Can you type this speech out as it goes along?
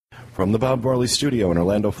From the Bob Varley Studio in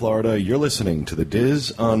Orlando, Florida, you're listening to the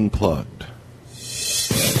DIS Unplugged.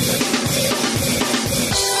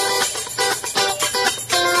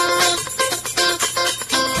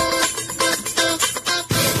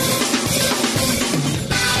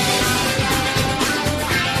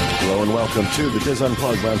 Hello and welcome to the DIS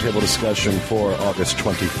Unplugged Roundtable discussion for August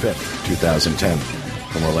 25th, 2010.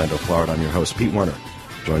 From Orlando, Florida, I'm your host, Pete Werner.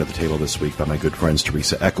 Joined at the table this week by my good friends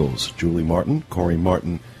Teresa Echols, Julie Martin, Corey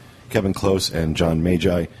Martin, Kevin Close, and John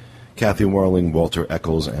Magi, Kathy Warling, Walter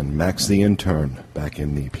Echols, and Max the Intern back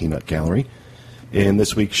in the Peanut Gallery. In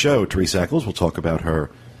this week's show, Teresa Echols will talk about her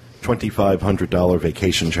 $2,500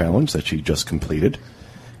 vacation challenge that she just completed.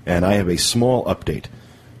 And I have a small update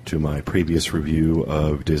to my previous review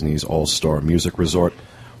of Disney's All-Star Music Resort.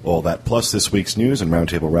 All that plus this week's news and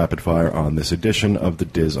Roundtable Rapid-Fire on this edition of the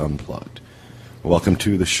DIS Unplugged. Welcome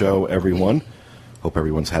to the show, everyone. Hope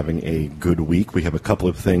everyone's having a good week. We have a couple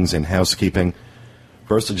of things in housekeeping.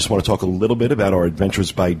 First, I just want to talk a little bit about our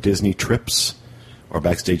Adventures by Disney trips, our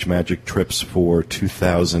Backstage Magic trips for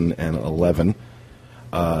 2011.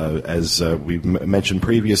 As we've mentioned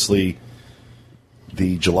previously,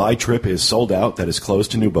 the July trip is sold out. That is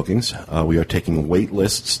closed to new bookings. We are taking wait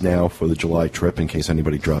lists now for the July trip in case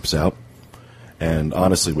anybody drops out. And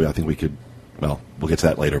honestly, I think we could, well, we'll get to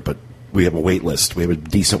that later, but we have a wait list. We have a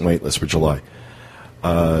decent wait list for July.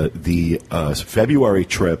 The February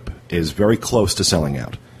trip is very close to selling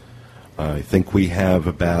out. I think we have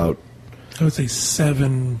about... I would say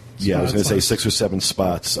 7 spots. Yeah, I was going to say 6 or 7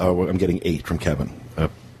 spots. I'm getting 8 from Kevin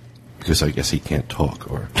because I guess he can't talk.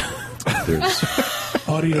 Or there's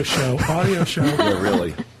Audio show. Yeah,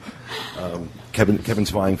 really. Kevin's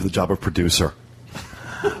vying for the job of producer.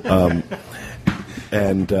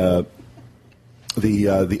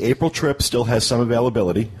 The April trip still has some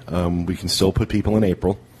availability. We can still put people in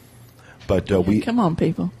April, but come on,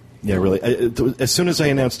 people. Yeah, really. As soon as I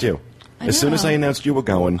announced you, we're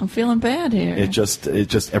going. I'm feeling bad here. It just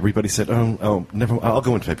everybody said, oh, never. I'll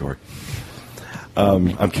go in February.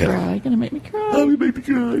 I'm kidding. You're gonna make me cry. Oh, you make me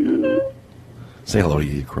cry. Yeah. Say hello to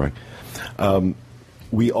you crying.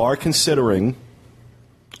 We are considering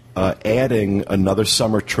adding another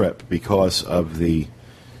summer trip because of the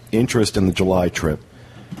interest in the July trip.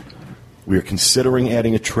 We are considering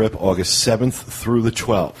adding a trip August 7th through the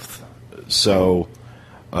 12th. So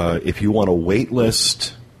if you want a wait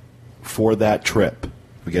list for that trip,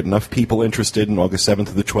 if we get enough people interested in August 7th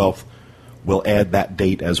through the 12th, we'll add that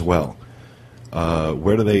date as well. How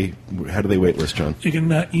do they wait list, John? You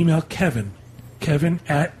can email Kevin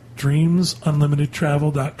at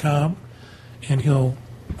dreamsunlimitedtravel.com, and he'll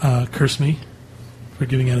curse me for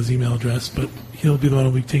giving out his email address, but he'll be the one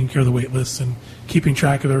who'll be taking care of the wait lists and keeping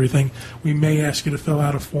track of everything. We may ask you to fill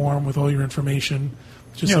out a form with all your information.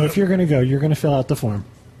 If you're going to go, you're going to fill out the form.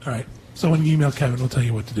 All right. So when you email Kevin, we'll tell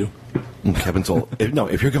you what to do. Kevin's all...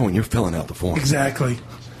 if you're going, you're filling out the form. Exactly.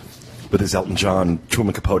 With his Elton John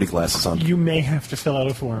Truman Capote glasses on. You may have to fill out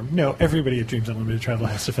a form. No, everybody at Dreams Unlimited Travel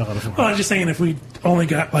has to fill out a form. Well, I'm just saying if we only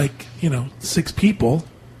got 6 people,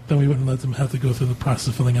 then we wouldn't let them have to go through the process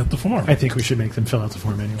of filling out the form. I think we should make them fill out the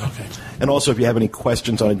form anyway. Okay. And also, if you have any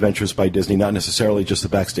questions on Adventures by Disney, not necessarily just the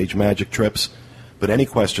Backstage Magic trips, but any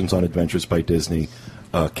questions on Adventures by Disney,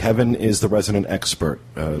 Kevin is the resident expert.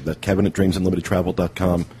 That Kevin at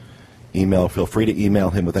dreamsunlimitedtravel.com. Feel free to email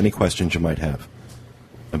him with any questions you might have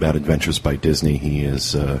about Adventures by Disney.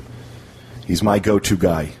 He's my go-to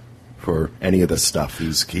guy for any of this stuff.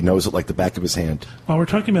 He knows it like the back of his hand. While we're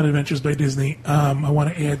talking about Adventures by Disney, I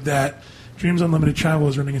want to add that Dreams Unlimited Travel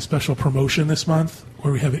is running a special promotion this month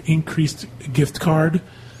where we have an increased gift card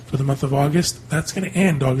for the month of August. That's going to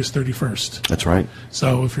end August 31st. That's right.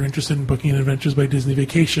 So if you're interested in booking an Adventures by Disney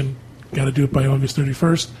vacation, got to do it by August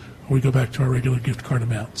 31st, or we go back to our regular gift card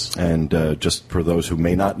amounts. And just for those who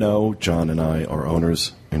may not know, John and I are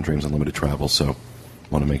owners in Dreams Unlimited Travel, so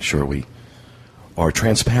want to make sure we are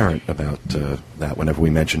transparent about that. Whenever we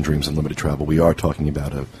mention Dreams Unlimited Travel, we are talking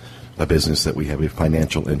about a business that we have a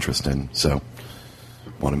financial interest in, so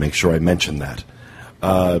want to make sure I mention that.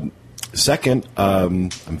 Second, I'm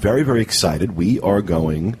very, very excited. We are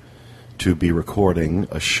going to be recording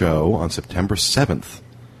a show on September 7th,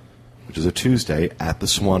 which is a Tuesday, at the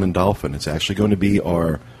Swan and Dolphin. It's actually going to be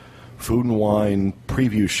our Food and Wine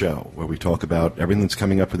preview show, where we talk about everything that's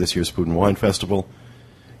coming up for this year's Food and Wine Festival,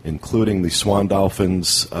 including the Swan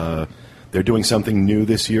Dolphins. They're doing something new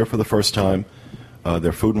this year for the first time.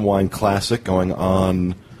 Their Food and Wine Classic going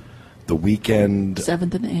on the weekend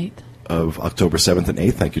 7th and 8th of October 7th and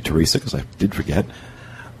 8th. Thank you, Teresa, because I did forget.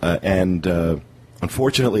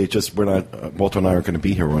 Unfortunately, Walter and I aren't going to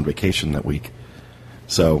be here. We're on vacation that week.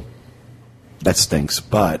 So that stinks.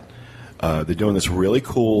 But They're doing this really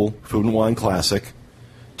cool Food and Wine Classic.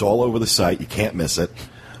 It's all over the site. You can't miss it.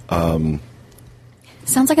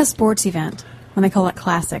 Sounds like a sports event when they call it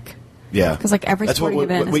classic. Yeah. Because like every sporting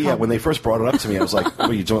event is called... when they first brought it up to me, I was like,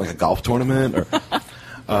 are you doing like a golf tournament?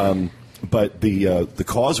 But the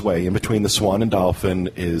causeway in between the Swan and Dolphin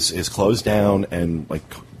is closed down and like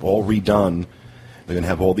all redone. They're going to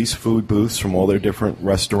have all these food booths from all their different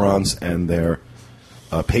restaurants, and their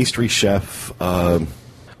pastry chef,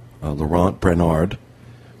 Laurent Bernard,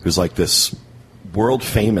 who's like this world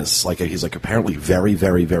famous, he's like apparently very,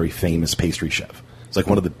 very, very famous pastry chef. He's like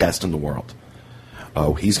one of the best in the world.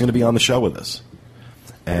 He's going to be on the show with us,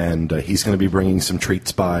 and he's going to be bringing some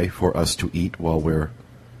treats by for us to eat while we're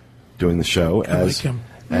doing the show.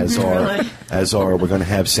 We're going to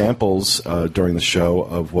have samples during the show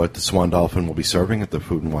of what the Swan Dolphin will be serving at the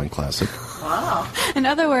Food and Wine Classic. Wow! In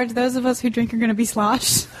other words, those of us who drink are going to be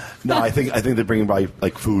sloshed. No, I think they're bringing by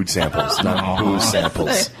like food samples, not booze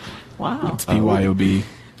samples. Wow! It's BYOB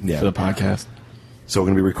for the podcast. So we're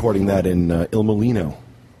going to be recording that in Il Molino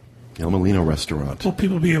restaurant. Will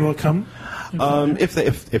people be able to come?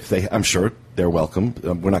 If they, I'm sure they're welcome.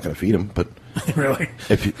 We're not going to feed them, but really,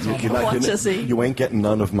 if you ain't getting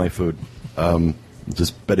none of my food.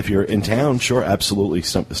 But if you're in town, sure, absolutely,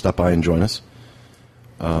 stop by and join us.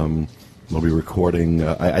 We'll be recording.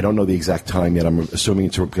 I don't know the exact time yet. I'm assuming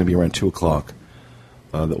it's going to be around 2:00.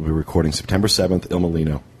 That we'll be recording September 7th, Il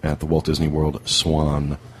Molino at the Walt Disney World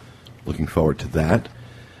Swan. Looking forward to that.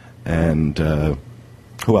 And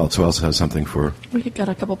who else? Who else has something for? We got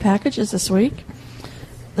a couple packages this week.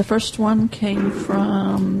 The first one came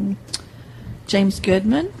from James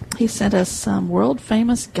Goodman. He sent us some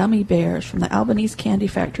world-famous gummy bears from the Albanese Candy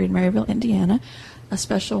Factory in Maryville, Indiana. A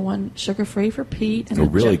special one, sugar-free for Pete.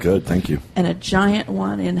 And really good, thank you. And a giant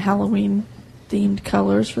one in Halloween-themed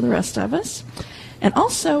colors for the rest of us. And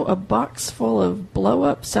also a box full of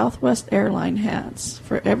blow-up Southwest airline hats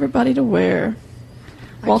for everybody to wear.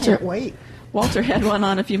 I can't wait. Walter had one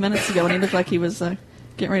on a few minutes ago, and he looked like he was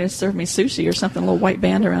getting ready to serve me sushi or something, a little white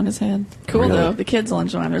band around his head. Cool, really? Though. The kids will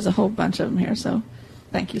enjoy them. There's a whole bunch of them here, so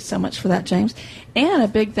thank you so much for that, James. And a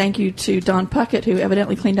big thank you to Don Puckett, who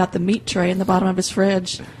evidently cleaned out the meat tray in the bottom of his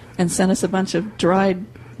fridge and sent us a bunch of dried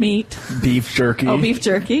meat. Beef jerky. Oh, beef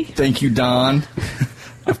jerky. Thank you, Don.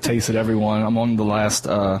 I've tasted every one. I'm on the last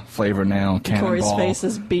flavor now, Cannonball. Corey's face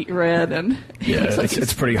is beet red, and yeah,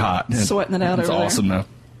 it's pretty hot. Sweating it out over there. It's awesome, though.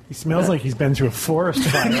 He smells like he's been through a forest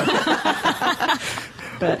fire.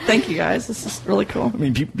 But thank you, guys. This is really cool. I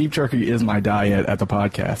mean, beef jerky is my diet at the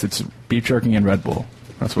podcast. It's beef jerky and Red Bull.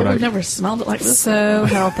 That's what I've never smelled it like this. So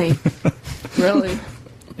healthy. Really.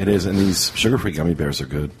 It is, and these sugar-free gummy bears are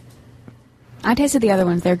good. I tasted the other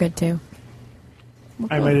ones. They're good, too.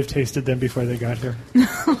 I might have tasted them before they got here.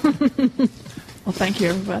 Well, thank you,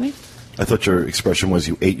 everybody. I thought your expression was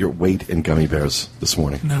you ate your weight in gummy bears this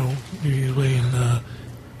morning. No, you're weighing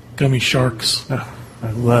gummy sharks. Oh,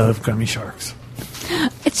 I love gummy sharks.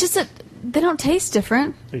 It's just that they don't taste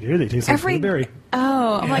different. They do. They taste like blueberry.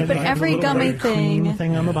 Oh, I'm like, but every gummy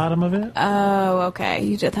thing on the bottom of it. Oh, okay.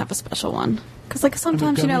 You did have a special one. Because, like,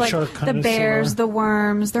 sometimes, you know, like, the bears, the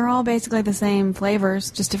worms, they're all basically the same flavors,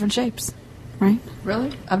 just different shapes, right?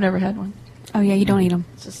 Really? I've never had one. Oh, yeah, you don't eat them.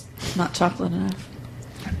 It's just not chocolate enough.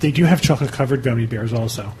 They do have chocolate-covered gummy bears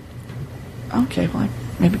also. Okay, well,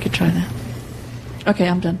 maybe we could try that. Okay,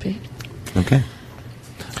 I'm done, Pete. Okay.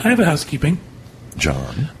 I have a housekeeping.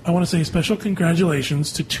 John. I want to say special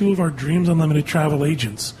congratulations to two of our Dreams Unlimited travel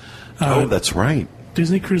agents. That's right.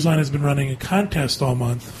 Disney Cruise Line has been running a contest all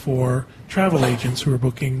month for travel agents who are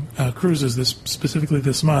booking cruises specifically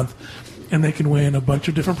this month, and they can win a bunch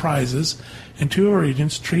of different prizes. And two of our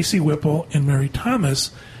agents, Tracy Whipple and Mary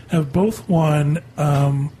Thomas, have both won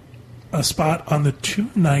a spot on the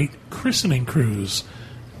 2-night christening cruise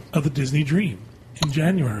of the Disney Dream in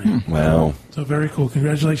January. Wow. So very cool.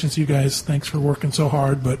 Congratulations to you guys. Thanks for working so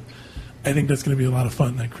hard, but I think that's going to be a lot of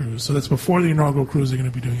fun, that cruise. So that's before the inaugural cruise. They're going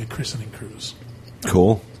to be doing a christening cruise.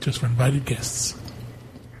 Cool. Just for invited guests.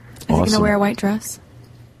 Is he going to wear a white dress?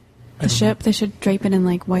 The ship? They should drape it in,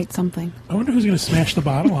 like, white something. I wonder who's going to smash the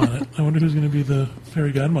bottle on it. I wonder who's going to be the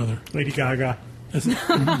fairy godmother. Lady Gaga. Is it?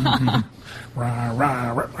 Rah,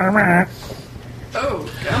 rah, rah, rah, rah.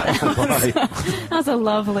 Oh, God. Right. That was a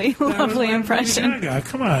lovely impression. Lady Gaga.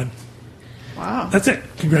 Come on. Wow. That's it.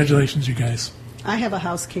 Congratulations, you guys. I have a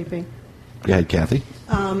housekeeping. Go ahead, Kathy.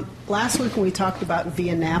 Last week when we talked about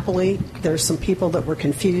Via Napoli, there's some people that were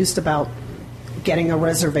confused about getting a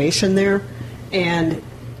reservation there, and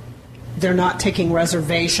they're not taking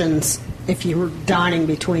reservations if you're dining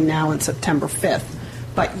between now and September 5th.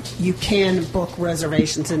 but you can book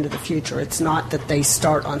reservations into the future. It's not that they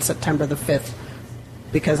start on September the 5th,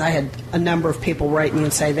 because I had a number of people write me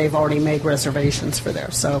and say they've already made reservations for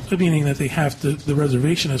there. So, meaning that they have to, the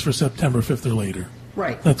reservation is for September 5th or later.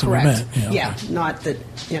 Right. That's correct. what we meant. Yeah, not that,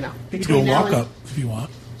 you know. You can do a walk-up if you want.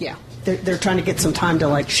 Yeah. They're trying to get some time to,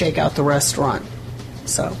 like, shake out the restaurant.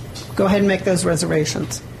 So go ahead and make those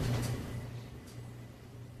reservations.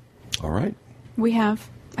 All right. We have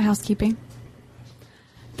a housekeeping.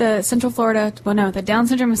 The the Down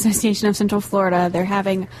Syndrome Association of Central Florida, they're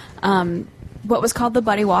having what was called the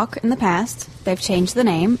Buddy Walk in the past. They've changed the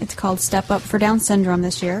name. It's called Step Up for Down Syndrome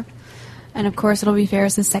this year. And, of course, it'll be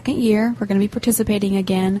Ferris's second year. We're going to be participating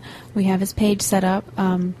again. We have his page set up.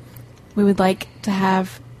 We would like to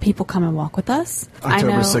have people come and walk with us.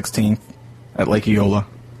 October 16th at Lake Eola,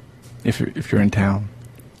 if you're in town.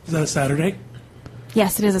 Is that a Saturday?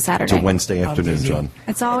 Yes, it is a Saturday. It's a Wednesday afternoon, John.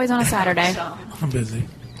 It's always on a Saturday. I'm busy.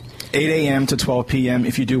 8 a.m. to 12 p.m.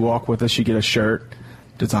 If you do walk with us, you get a shirt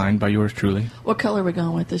designed by yours truly. What color are we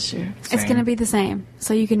going with this year? It's going to be the same,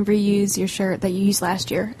 so you can reuse your shirt that you used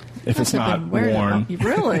last year. If it's not worn.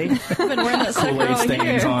 Really? I've been wearing that sucker Kool-Aid all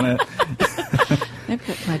stains year. on it. Maybe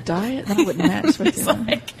that's my diet. That wouldn't match with you.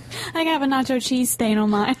 I have a nacho cheese stain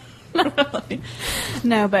on mine.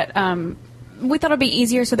 No, but we thought it would be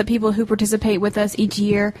easier so that people who participate with us each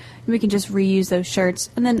year, we can just reuse those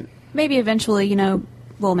shirts. And then maybe eventually,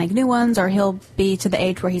 we'll make new ones, or he'll be to the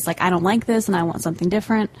age where he's like, I don't like this and I want something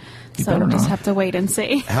different. So we'll just have to wait and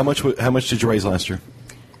see. How much did you raise last year?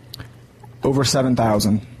 Over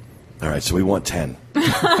 7,000. All right, so we want 10.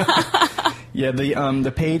 Yeah,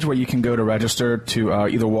 the page where you can go to register to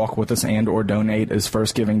either walk with us and or donate is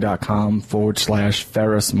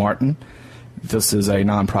firstgiving.com/Ferris Martin. This is a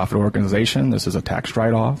nonprofit organization. This is a tax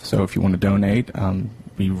write-off. So if you want to donate,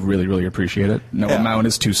 we really, really appreciate it. No amount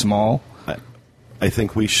is too small. I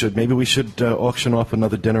think we should auction off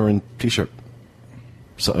another dinner and T-shirt,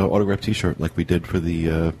 autographed T-shirt like we did for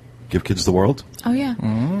the Give Kids the World. Oh yeah.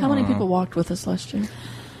 How many people walked with us last year?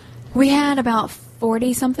 We had about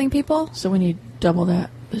 40-something people. So we need double that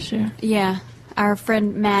this year. Yeah. Our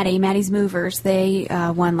friend Maddie's Movers, they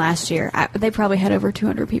won last year. They probably had over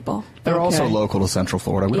 200 people. They're also local to Central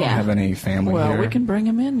Florida. We don't have any family here. Well, we can bring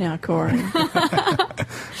them in now, Corey.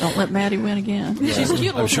 Don't let Maddie win again. Yeah. She's a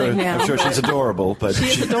cute little thing now. I'm sure she's adorable, but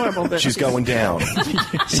she's adorable, but she's going down.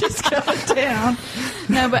 She's going down.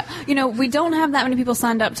 No, but, we don't have that many people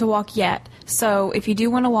signed up to walk yet. So if you do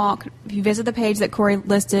want to walk, if you visit the page that Corey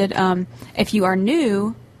listed, if you are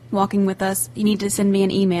new walking with us, you need to send me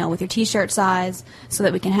an email with your T-shirt size so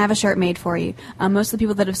that we can have a shirt made for you. Most of the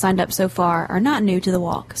people that have signed up so far are not new to the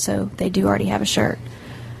walk, so they do already have a shirt.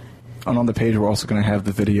 And on the page, we're also going to have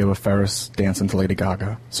the video of Ferris dancing to Lady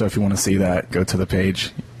Gaga. So if you want to see that, go to the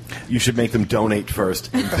page. You should make them donate first,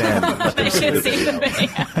 and then they should see the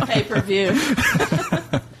video. Pay-per-view.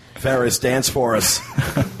 Ferris, dance for us.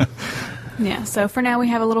 Yeah, so for now we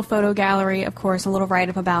have a little photo gallery, of course, a little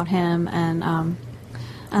write-up about him, and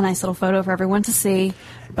a nice little photo for everyone to see.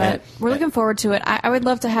 But we're looking forward to it. I would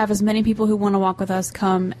love to have as many people who want to walk with us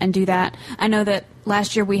come and do that. I know that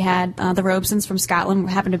last year we had the Robesons from Scotland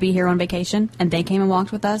happened to be here on vacation, and they came and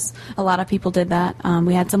walked with us. A lot of people did that.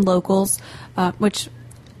 We had some locals, which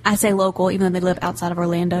I say local, even though they live outside of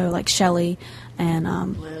Orlando, like Shelley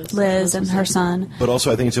and Liz and her son. But also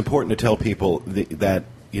I think it's important to tell people that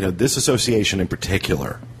this association in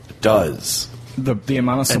particular does the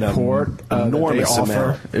amount of support enormous that they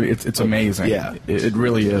offer. Amount. It's amazing. Yeah, it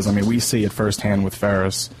really is. I mean, we see it firsthand with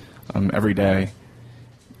Ferris every day.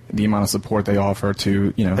 The amount of support they offer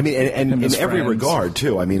to I mean, and in every friends. regard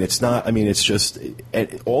too. I mean, it's not. I mean, it's just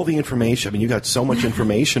all the information. I mean, you got so much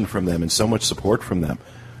information from them and so much support from them,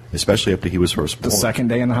 especially after he was first born. The second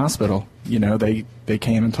day in the hospital, they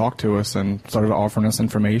came and talked to us and started offering us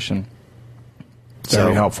information.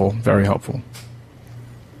 Very helpful. Very helpful.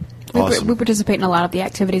 Awesome. We participate in a lot of the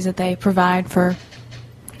activities that they provide for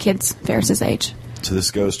kids Ferris's age. So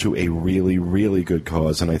this goes to a really, really good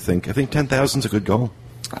cause, and I think 10,000 is a good goal.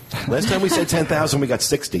 Last time we said 10,000, we got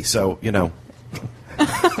 60. So who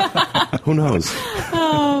knows?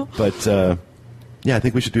 Oh. But I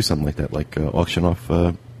think we should do something like that, like auction off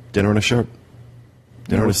dinner and a shirt.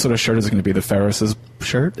 What sort of shirt is it going to be? The Ferris's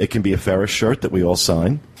shirt? It can be a Ferris shirt that we all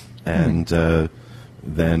sign, and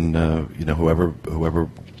then whoever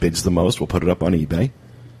bids the most, we'll put it up on eBay.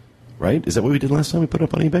 Right? Is that what we did last time? We put it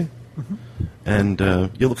up on eBay. Mm-hmm. And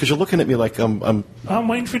because you're looking at me like I'm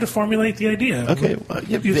waiting for you to formulate the idea. Okay,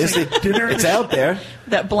 it's out there.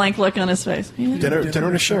 That blank look on his face. Yeah. Dinner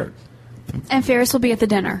and a shirt. And Ferris will be at the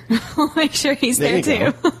dinner. We'll make sure he's there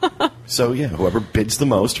too. So whoever bids the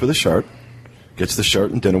most for the shirt, gets the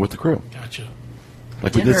shirt and dinner with the crew. Gotcha.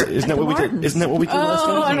 Like we did, isn't that what we did? Isn't that what we did last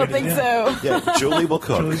time? Oh, I don't think so. Yeah, Julie will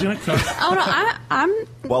cook. Julie's gonna cook. Oh no, I'm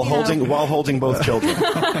while holding both children.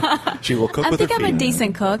 She will cook I with her think feet. I'm a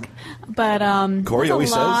decent cook, but Corey there's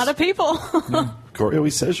always a lot says- of people. Corey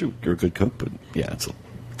always says you're a good cook, but yeah, it's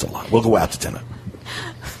a lot. We'll go out to dinner.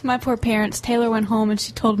 My poor parents. Taylor went home and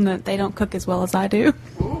she told them that they don't cook as well as I do.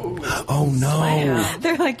 Oh no!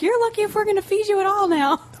 They're like, "You're lucky if we're going to feed you at all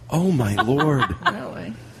now." Oh my lord!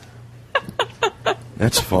 Really?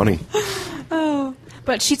 That's funny. Oh,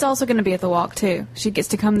 but she's also going to be at the walk too. She gets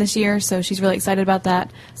to come this year, so she's really excited about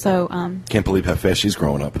that. So Can't believe how fast she's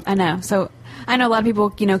growing up. I know. So I know a lot of people,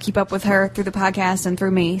 keep up with her through the podcast and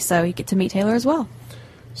through me. So you get to meet Taylor as well.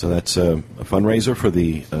 So that's a fundraiser for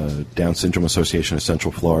the Down Syndrome Association of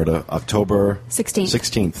Central Florida, October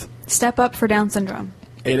 16th. Step Up for Down Syndrome.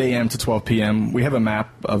 8 a.m. to 12 p.m. We have a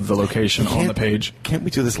map of the location on the page. Can't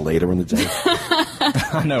we do this later in the day?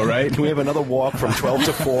 I know, right? Can we have another walk from 12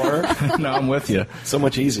 to 4? No, I'm with you. So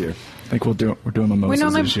much easier. I think we're doing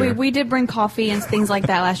mimosas this year. We did bring coffee and things like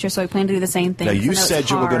that last year, so we plan to do the same thing. Now, you I know it's said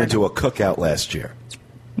you were going to hard. do a cookout last year.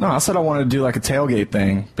 No, I said I wanted to do like a tailgate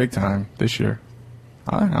thing, big time, this year.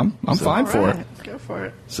 I'm fine for it. Go for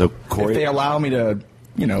it. So, If Corey, they allow me to, Are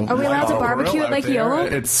we allowed to barbecue at Lake Eola?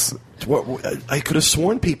 It's I could have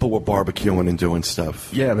sworn people were barbecuing and doing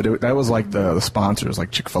stuff. yeah, but that was like the sponsors, like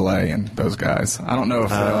Chick-fil-A and those guys. I don't know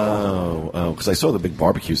if Because I saw the big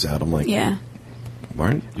barbecues out. I'm like, Yeah. why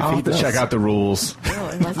aren't you I'll have to feeding check us? out the rules.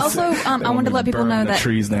 Also, I wanted to let people know burn the that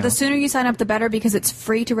trees down. the sooner you sign up, the better, because it's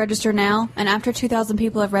free to register now. And after 2,000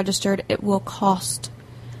 people have registered, it will cost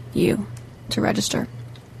you to register.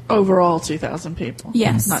 Overall, 2,000 people.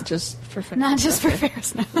 Yes. Not just for fairs. Not just for Okay.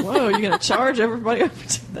 fairs. No. Whoa, you're going to charge everybody over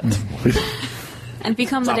 2,000? And if you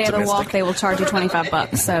come the day of the walk, optimistic. they will charge you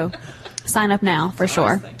 $25. So sign up now for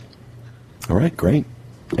sure. All right, great.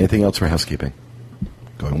 Anything else for housekeeping?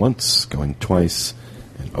 Going once, going twice,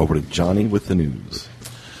 and over to Johnny with the news.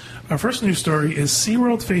 Our first news story is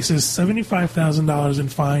SeaWorld faces $75,000 in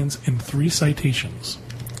fines and 3 citations.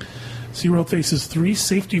 SeaWorld faces 3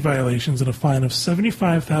 safety violations and a fine of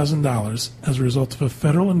 $75,000 as a result of a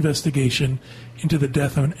federal investigation into the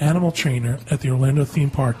death of an animal trainer at the Orlando theme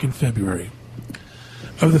park in February.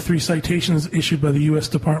 Of the 3 citations issued by the U.S.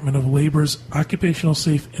 Department of Labor's Occupational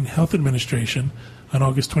Safe and Health Administration on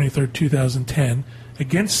August 23, 2010,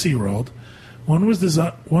 against SeaWorld, one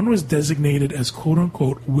was designated as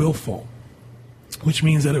quote-unquote willful, which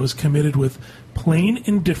means that it was committed with plain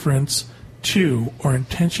indifference to or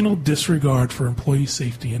intentional disregard for employee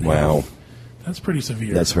safety and Wow. health. That's pretty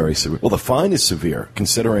severe. That's very severe. Well, the fine is severe,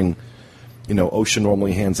 considering, OSHA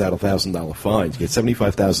normally hands out $1,000 fines. You get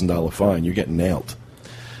 $75,000 fine, you're getting nailed.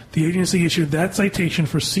 The agency issued that citation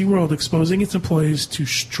for SeaWorld exposing its employees to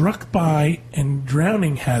struck by and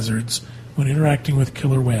drowning hazards when interacting with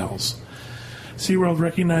killer whales. SeaWorld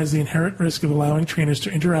recognized the inherent risk of allowing trainers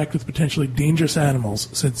to interact with potentially dangerous animals,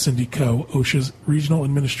 said Cindy Coe, OSHA's regional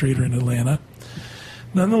administrator in Atlanta.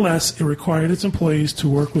 Nonetheless, it required its employees to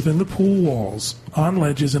work within the pool walls, on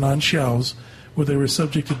ledges, and on shelves where they were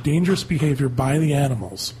subject to dangerous behavior by the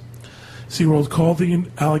animals. SeaWorld called the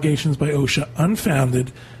allegations by OSHA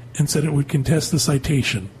unfounded and said it would contest the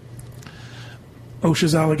citation.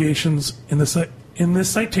 OSHA's allegations in this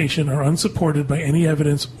citation are unsupported by any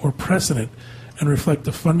evidence or precedent and reflect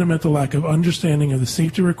a fundamental lack of understanding of the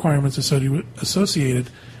safety requirements associated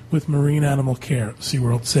with marine animal care,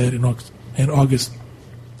 SeaWorld said in August.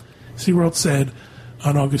 SeaWorld said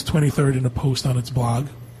on August 23rd in a post on its blog.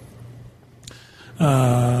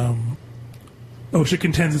 OSHA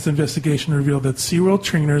contends its investigation revealed that SeaWorld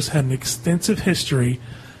trainers had an extensive history.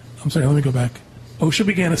 I'm sorry, let me go back. OSHA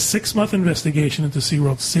began a 6-month investigation into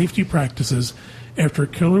SeaWorld's safety practices after a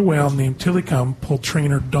killer whale named Tillicum pulled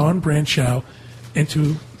trainer Dawn Branchow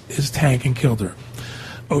into his tank and killed her.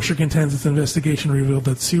 OSHA contends its investigation revealed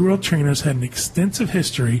that SeaWorld trainers had an extensive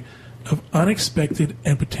history of unexpected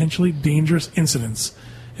and potentially dangerous incidents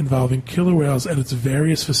involving killer whales at its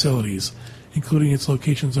various facilities, including its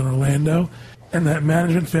locations in Orlando, and that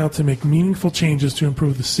management failed to make meaningful changes to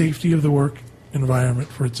improve the safety of the work environment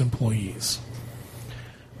for its employees.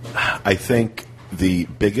 I think the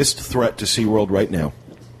biggest threat to SeaWorld right now,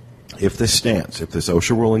 if this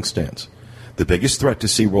OSHA ruling stands, the biggest threat to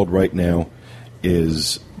SeaWorld right now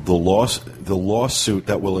is the lawsuit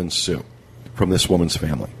that will ensue from this woman's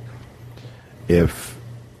family. If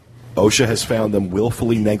OSHA has found them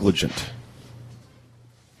willfully negligent,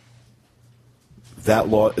 the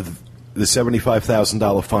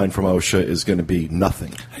 $75,000 fine from OSHA is going to be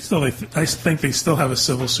nothing. I think they still have a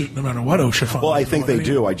civil suit no matter what OSHA finds. Well, I think they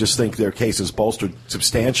do. I just think their case is bolstered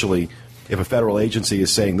substantially if a federal agency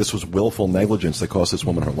is saying this was willful negligence that cost this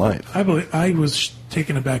woman her life. I was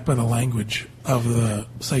taken aback by the language of the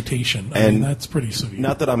citation. I mean, that's pretty severe.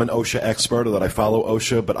 Not that I'm an OSHA expert or that I follow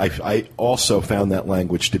OSHA, but I also found that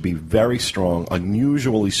language to be very strong,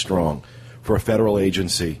 unusually strong for a federal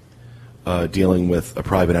agency dealing with a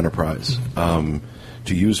private enterprise.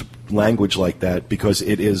 To use language like that, because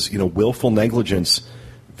it is, willful negligence,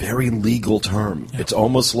 very legal term. Yeah. It's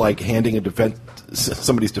almost like handing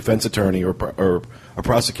somebody's defense attorney or a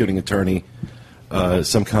prosecuting attorney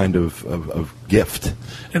some kind of gift.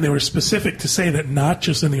 And they were specific to say that not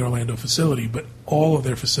just in the Orlando facility, but all of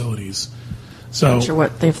their facilities. So, not sure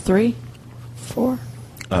what they have 3, 4.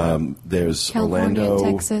 There's California,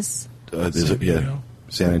 Orlando, Texas,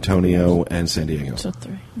 San Antonio, and San Diego. So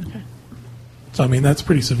 3. Okay. So, I mean, that's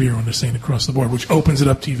pretty severe when they're saying across the board, which opens it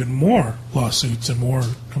up to even more lawsuits and more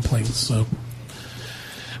complaints. So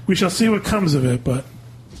we shall see what comes of it, but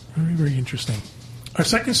very, very interesting. Our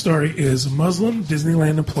second story is a Muslim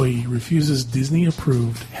Disneyland employee refuses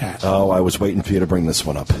Disney-approved hat. Oh, I was waiting for you to bring this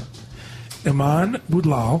one up. Iman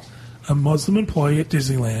Budlal, a Muslim employee at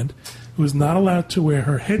Disneyland, who is not allowed to wear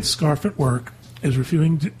her headscarf at work, is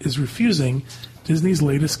refusing Disney's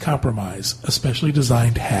latest compromise, a specially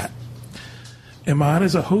designed hat. Iman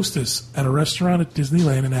is a hostess at a restaurant at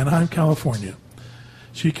Disneyland in Anaheim, California.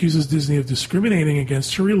 She accuses Disney of discriminating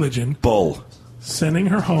against her religion, Bull, sending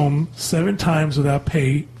her home 7 times without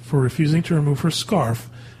pay for refusing to remove her scarf,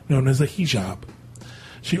 known as a hijab.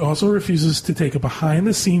 She also refuses to take a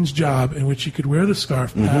behind-the-scenes job in which she could wear the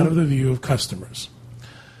scarf out of the view of customers.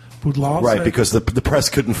 Budlal right, said, because the press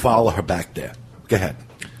couldn't follow her back there. Go ahead.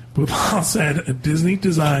 Budlal said a Disney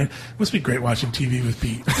design... Must be great watching TV with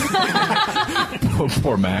Pete.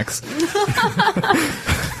 Poor Max.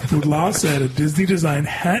 Budlal said a Disney-designed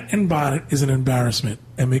hat and bonnet is an embarrassment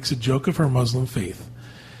and makes a joke of her Muslim faith.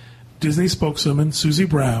 Disney spokeswoman Susie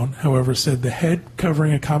Brown, however, said the head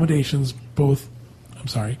covering accommodates both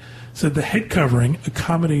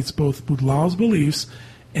Budlal's beliefs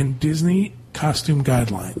and Disney costume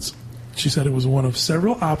guidelines. She said it was one of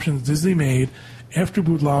several options Disney made after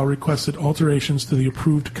Budlal requested alterations to the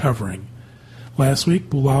approved covering. Last week,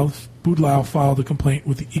 Budlal filed a complaint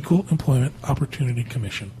with the Equal Employment Opportunity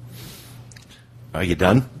Commission. Are you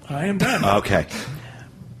done? I am done. Okay.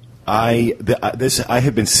 I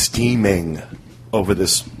have been steaming over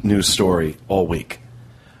this news story all week.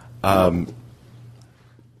 I'll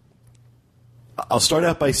start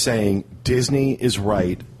out by saying Disney is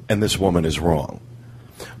right and this woman is wrong.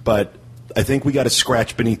 But I think we got to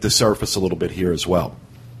scratch beneath the surface a little bit here as well.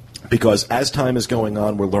 Because as time is going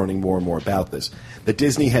on, we're learning more and more about this. That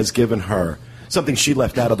Disney has given her something she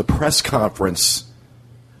left out of the press conference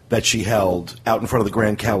that she held out in front of the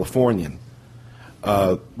Grand Californian,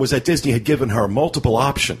 was that Disney had given her multiple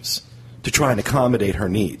options to try and accommodate her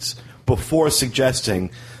needs before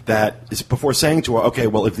saying to her, okay,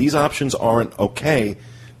 well, if these options aren't okay,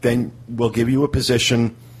 then we'll give you a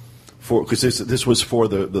position because this was for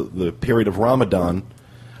the period of Ramadan,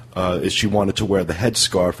 is she wanted to wear the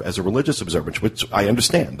headscarf as a religious observance, which I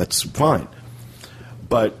understand. That's fine.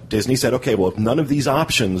 But Disney said, okay, well, if none of these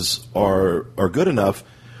options are good enough,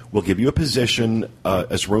 we'll give you a position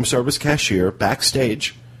as room service cashier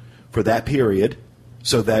backstage for that period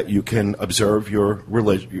so that you can observe your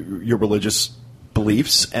religious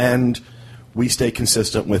beliefs and we stay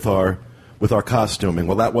consistent with our costuming.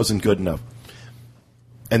 Well, that wasn't good enough.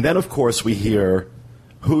 And then, of course, we hear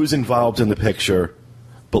who's involved in the picture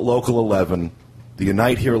but Local 11, the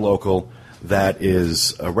Unite Here local that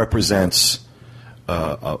represents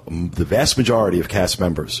the vast majority of cast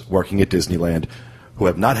members working at Disneyland who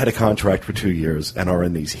have not had a contract for 2 years and are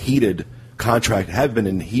in these have been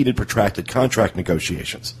in heated, protracted contract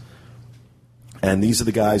negotiations. And these are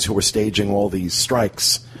the guys who are staging all these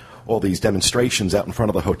strikes, all these demonstrations out in front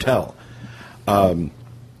of the hotel.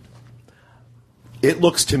 It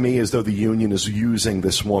looks to me as though the union is using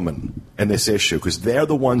this woman and this issue because they're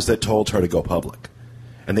the ones that told her to go public.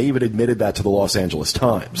 And they even admitted that to the Los Angeles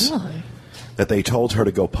Times. Really? That they told her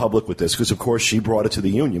to go public with this because, of course, she brought it to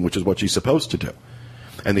the union, which is what she's supposed to do.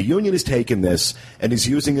 And the union has taken this and is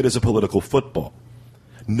using it as a political football,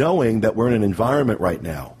 knowing that we're in an environment right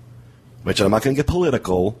now, which I'm not going to get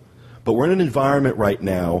political, but we're in an environment right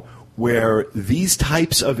now where these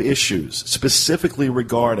types of issues, specifically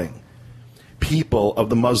regarding people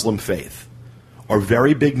of the Muslim faith, are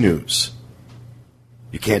very big news.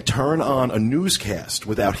 You can't turn on a newscast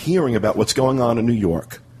without hearing about what's going on in New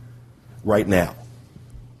York right now.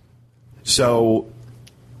 So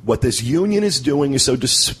what this union is doing is so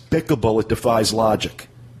despicable it defies logic.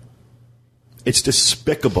 It's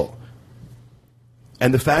despicable.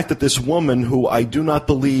 And the fact that this woman, who I do not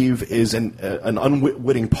believe is an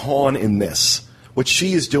unwitting pawn in this, what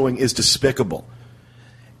she is doing is despicable.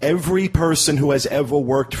 Every person who has ever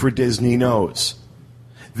worked for Disney knows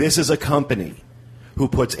this is a company who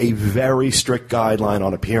puts a very strict guideline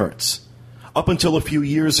on appearance. Up until a few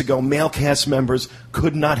years ago, male cast members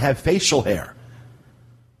could not have facial hair.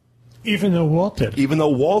 Even though Walt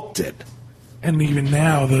did. And even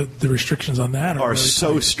now, the restrictions on that are really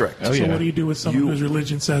so tight. Strict. Oh, yeah. So what do you do with someone whose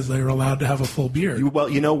religion says they're allowed to have a full beard? Well,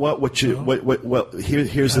 you know what?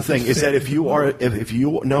 Here's the thing: is that if you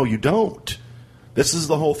you don't. This is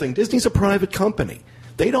the whole thing. Disney's a private company.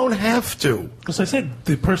 They don't have to. As I said,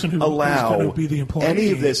 the person who allow is going to be the employee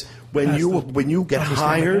any of this when you get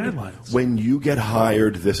hired. When you get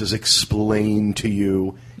hired, this is explained to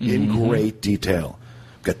you in great detail.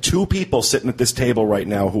 Got two people sitting at this table right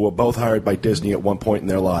now who were both hired by Disney at one point in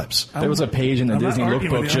their lives. There was a page in the Disney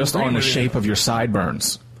lookbook just on the shape of your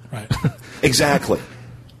sideburns. Right. Exactly.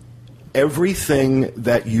 Everything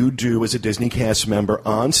that you do as a Disney cast member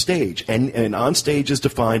on stage, and on stage is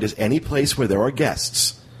defined as any place where there are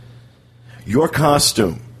guests, your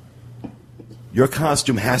costume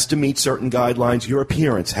has to meet certain guidelines, your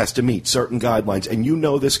appearance has to meet certain guidelines, and you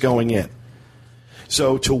know this going in.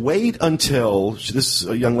 So to wait until this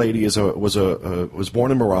young lady was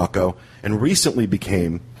born in Morocco and recently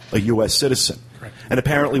became a U.S. citizen, correct. And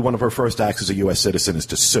apparently one of her first acts as a U.S. citizen is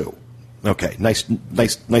to sue. Okay, nice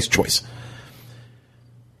choice.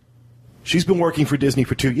 She's been working for Disney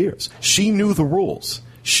for 2 years. She knew the rules.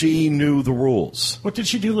 What did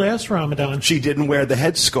she do last Ramadan? She didn't wear the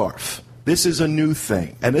headscarf. This is a new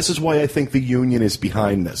thing, and this is why I think the union is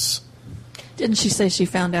behind this. Didn't she say she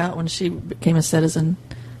found out when she became a citizen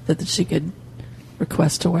that she could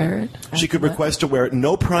request to wear it? She could request to wear it.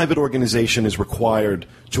 No private organization is required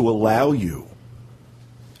to allow you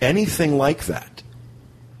anything like that.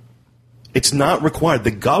 It's not required.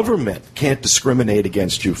 The government can't discriminate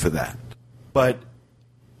against you for that. But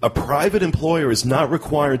a private employer is not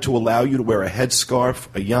required to allow you to wear a headscarf,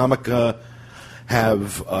 a yarmulke,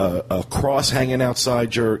 have a cross hanging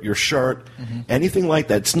outside your shirt, anything like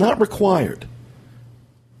that. It's not required.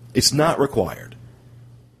 It's not required.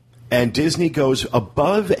 And Disney goes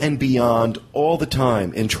above and beyond all the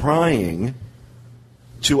time in trying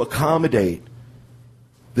to accommodate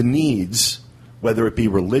the needs, whether it be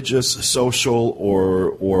religious, social,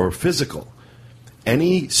 or physical.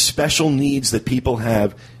 Any special needs that people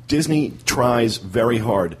have, Disney tries very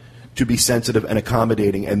hard to be sensitive and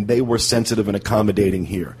accommodating, and they were sensitive and accommodating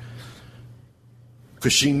here.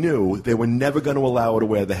 Because she knew they were never going to allow her to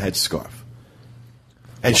wear the headscarf.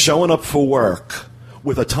 And showing up for work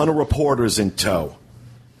with a ton of reporters in tow,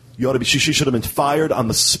 she should have been fired on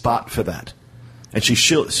the spot for that. And she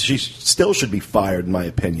still should be fired, in my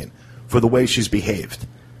opinion, for the way she's behaved.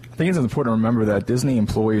 I think it's important to remember that Disney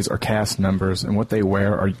employees are cast members, and what they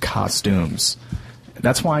wear are costumes.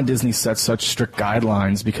 That's why Disney sets such strict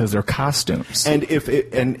guidelines, because they're costumes. And if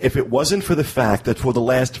it wasn't for the fact that for the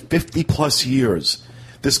last 50-plus years,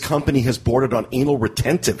 this company has bordered on anal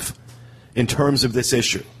retentive in terms of this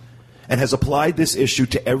issue and has applied this issue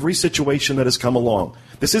to every situation that has come along.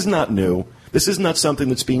 This is not new. This is not something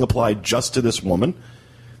that's being applied just to this woman.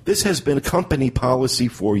 This has been a company policy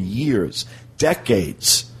for years,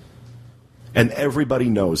 decades, and everybody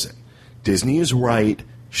knows it. Disney is right.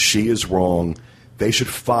 She is wrong. They should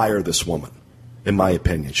fire this woman, in my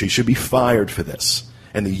opinion. She should be fired for this.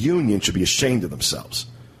 And the union should be ashamed of themselves.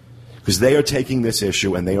 Because they are taking this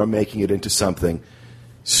issue and they are making it into something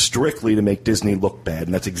strictly to make Disney look bad.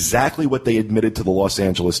 And that's exactly what they admitted to the Los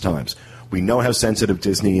Angeles Times. We know how sensitive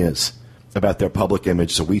Disney is about their public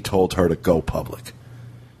image, so we told her to go public.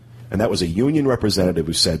 And that was a union representative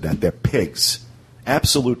who said that. They're pigs.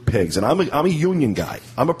 Absolute pigs. And I'm a union guy.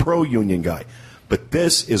 I'm a pro-union guy. But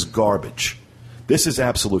this is garbage. This is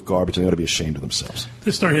absolute garbage, and they ought to be ashamed of themselves.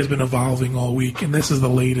 This story has been evolving all week, and this is the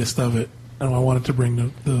latest of it. And I wanted to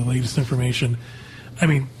bring the latest information. I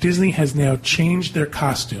mean, Disney has now changed their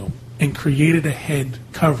costume and created a head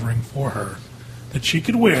covering for her that she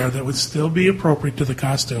could wear that would still be appropriate to the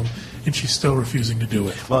costume, and she's still refusing to do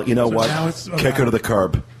it. Well, you know what? Kick her to the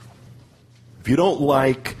curb. If you don't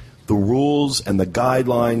like the rules and the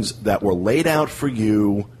guidelines that were laid out for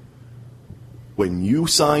you when you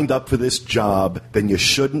signed up for this job, then you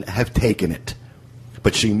shouldn't have taken it.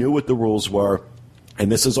 But she knew what the rules were,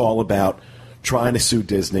 and this is all about trying to sue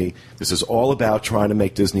Disney. This is all about trying to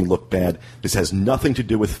make Disney look bad. This has nothing to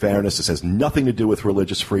do with fairness. This has nothing to do with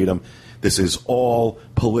religious freedom. This is all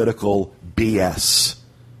political BS.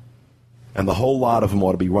 And the whole lot of them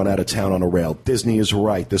ought to be run out of town. on a rail. Disney is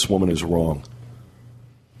right. This woman is wrong.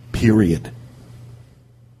 Period.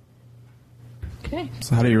 Okay.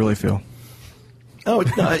 So how do you really feel? Oh,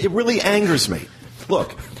 it really angers me.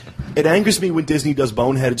 Look, it angers me when Disney does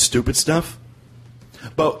boneheaded, stupid stuff.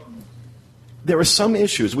 But there are some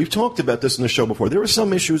issues. We've talked about this in the show before. There are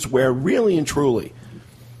some issues where, really and truly,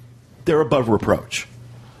 they're above reproach.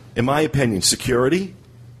 In my opinion, security,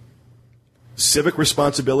 civic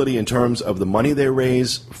responsibility in terms of the money they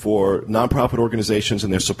raise for nonprofit organizations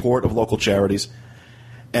and their support of local charities,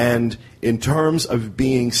 and in terms of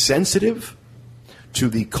being sensitive to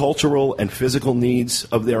the cultural and physical needs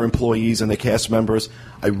of their employees and their cast members,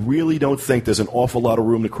 I really don't think there's an awful lot of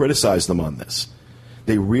room to criticize them on this.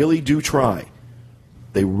 They really do try.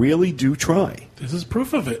 They really do try. This is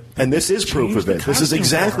proof of it. And this is proof of it. This is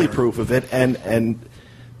exactly proof of it. And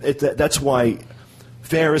that's why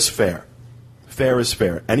fair is fair. Fair is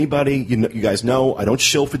fair. Anybody, you guys know, I don't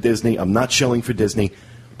shill for Disney. I'm not shilling for Disney.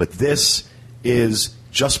 But this is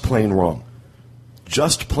just plain wrong.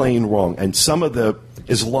 Just plain wrong. And some of the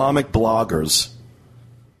Islamic bloggers,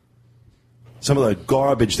 some of the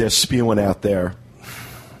garbage they're spewing out there,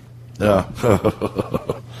 I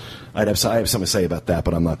have something to say about that,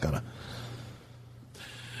 but I'm not going to.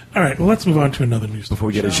 All right, well, let's move on to another news story. Before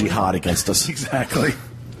we get a jihad against us. Exactly.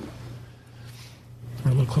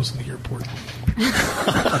 We're a little close to the airport.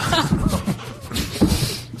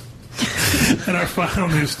 And our final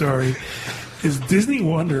news story is Disney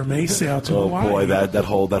Wonder may sail to Hawaii. Oh boy, that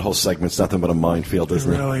whole segment's nothing but a minefield,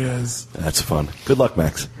 isn't it? It really is. That's fun. Good luck,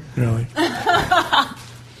 Max. Really.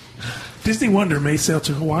 Disney Wonder may sail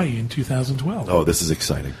to Hawaii in 2012. Oh, this is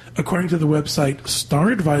exciting. According to the website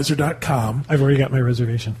StarAdvisor.com, I've already got my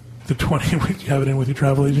reservation. you have it in with your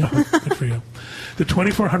travel agent? Good for you. The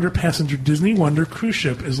 2,400-passenger Disney Wonder cruise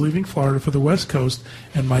ship is leaving Florida for the West Coast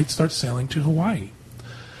and might start sailing to Hawaii.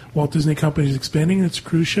 Walt Disney Company is expanding its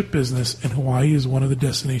cruise ship business, and Hawaii is one of the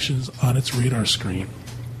destinations on its radar screen.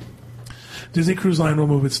 Disney Cruise Line will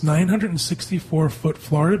move its 964-foot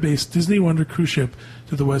Florida-based Disney Wonder cruise ship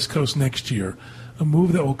to the West Coast next year, a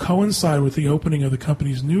move that will coincide with the opening of the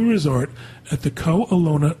company's new resort at the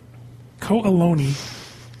Ko'oloni.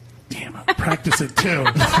 Damn, I'll practice it too.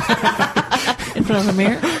 In front of the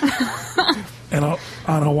mirror? And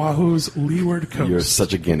on Oahu's leeward coast. You're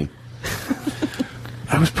such a guinea.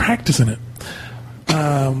 I was practicing it.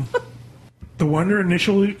 The Wonder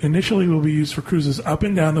initially will be used for cruises up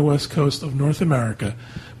and down the west coast of North America,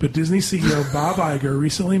 but Disney CEO Bob Iger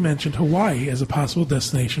recently mentioned Hawaii as a possible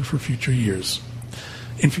destination for future years.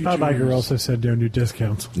 Bob Iger also said don't do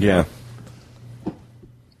discounts. Yeah.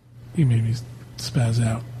 He made me spaz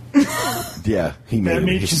out. Yeah, he made That it.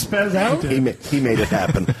 made you spaz out? He made it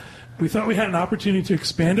happen. We thought we had an opportunity to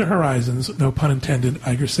expand our horizons, no pun intended,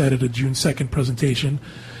 Iger said at a June 2nd presentation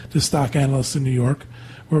to stock analysts in New York.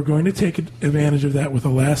 We're going to take advantage of that with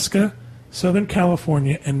Alaska, Southern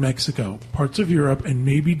California, and Mexico, parts of Europe, and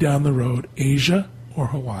maybe down the road, Asia or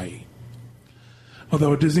Hawaii.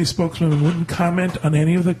 Although a Disney spokesman wouldn't comment on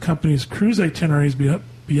any of the company's cruise itineraries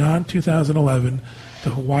beyond 2011,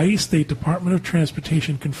 the Hawaii State Department of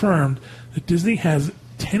Transportation confirmed that Disney has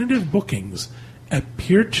tentative bookings at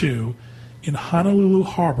Pier 2 in Honolulu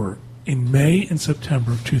Harbor in May and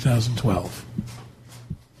September of 2012.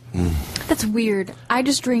 That's weird. I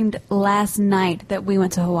just dreamed last night that we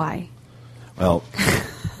went to Hawaii. Well,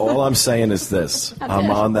 all I'm saying is this.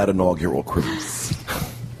 I'm on that inaugural cruise.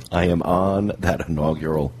 I am on that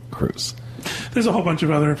inaugural cruise. There's a whole bunch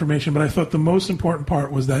of other information, but I thought the most important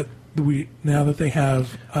part was that now that they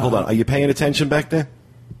have... Hold on. Are you paying attention back there?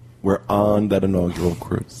 We're on that inaugural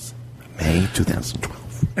cruise. May 2012.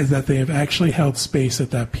 Is that they have actually held space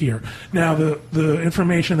at that pier. Now, the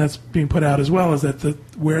information that's being put out as well is that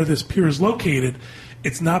where this pier is located,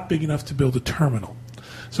 it's not big enough to build a terminal.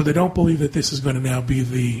 So they don't believe that this is going to now be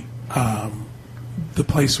the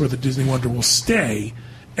place where the Disney Wonder will stay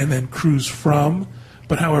and then cruise from.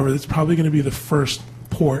 But, however, it's probably going to be the first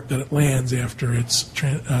port that it lands after its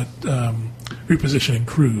repositioning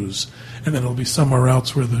cruise. And then it'll be somewhere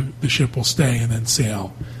else where the ship will stay and then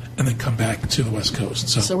sail and then come back to the West Coast.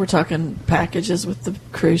 So we're talking packages with the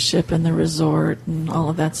cruise ship and the resort and all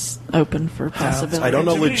of that's open for possibility. I don't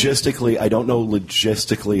know logistically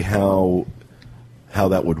how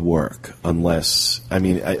that would work unless,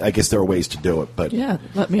 I guess there are ways to do it, but yeah,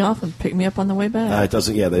 let me off and pick me up on the way back. it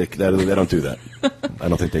doesn't. Yeah, they don't do that. I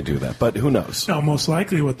don't think they do that, but who knows? No, most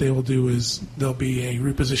likely what they will do is there'll be a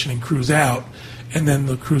repositioning cruise out, and then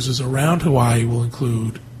the cruises around Hawaii will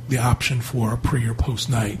include the option for a pre or post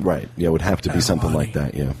night. Right. Yeah, it would have to be something like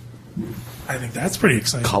that. Yeah. I think that's pretty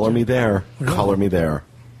exciting. Color me there. Really? Color me there.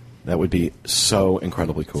 That would be so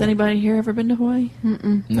incredibly cool. Has anybody here ever been to Hawaii?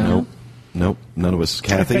 No. Nope, none of us. I've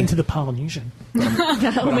Kathy? been to the Polynesian. But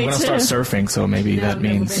I'm going to start surfing, so maybe that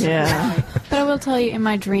means... Yeah. But I will tell you, in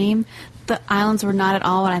my dream, the islands were not at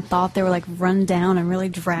all what I thought. They were like run down and really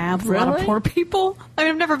drab. A lot of Really? poor people. I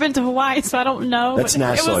mean, I've never been to Hawaii, so I don't know. That's but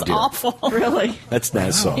Nassau, it was dear. awful. Really? That's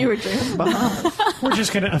Nassau. You were dreaming Bahamas. We're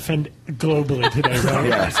just going to offend globally today, right?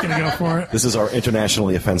 Yeah. Just going to go for it. This is our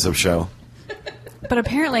internationally offensive show. But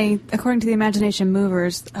apparently, according to the Imagination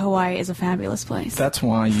Movers, Hawaii is a fabulous place. That's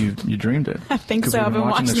why you dreamed it. I think 'Cause so. we've I've been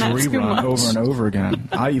watching this watching that too rerun much. over and over again.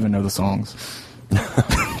 I even know the songs.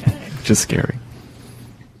 Just scary.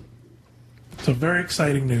 So very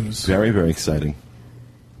exciting news. Very, very exciting.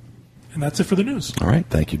 And that's it for the news. All right,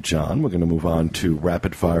 thank you, John. We're going to move on to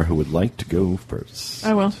Rapid Fire. Who would like to go first?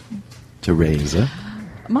 I will. Teresa.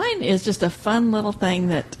 Mine is just a fun little thing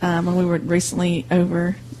that when we were recently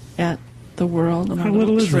over at the World on How a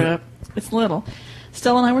little is it? trip. It's little.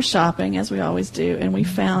 Stella and I were shopping, as we always do, and we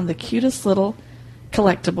found the cutest little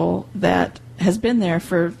collectible that has been there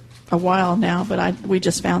for a while now, but we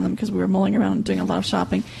just found them because we were mulling around and doing a lot of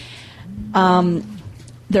shopping.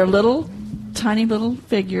 They're little, tiny little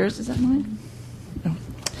figures. Is that mine? No.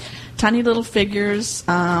 Tiny little figures,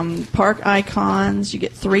 park icons. You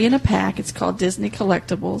get 3 in a pack. It's called Disney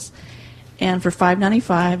Collectibles. And for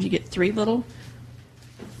 $5.95, you get three little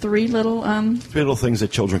Three little things that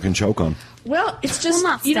children can choke on. well, it's just,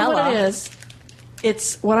 Well, not you know what Stella. it is.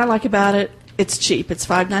 It's what I like about it. It's cheap. It's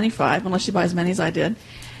 $5.95, unless you buy as many as I did.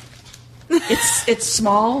 It's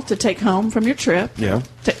small to take home from your trip. Yeah.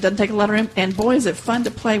 Doesn't take a lot of room. And boy, is it fun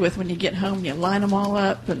to play with when you get home. You line them all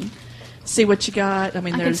up and see what you got. I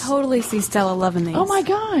mean, I can there's. totally see Stella loving these. Oh my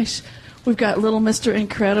gosh, we've got Little Mr.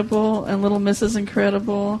 Incredible and Little Mrs.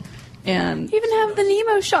 Incredible, and You even have the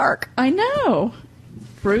Nemo shark. I know.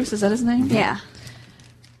 Bruce, is that his name? Yeah.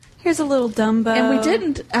 Here's a little Dumbo. And we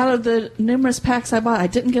didn't, out of the numerous packs I bought, I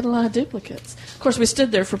didn't get a lot of duplicates. Of course, we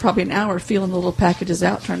stood there for probably an hour feeling the little packages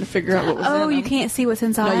out, trying to figure out what was in them. Oh, you can't see what's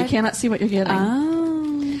inside? No, you cannot see what you're getting.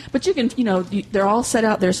 Oh. But you can, they're all set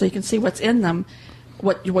out there so you can see what's in them,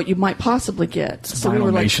 what you might possibly get. So we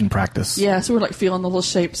were Violation practice. Yeah, so we were like feeling the little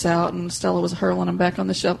shapes out, and Stella was hurling them back on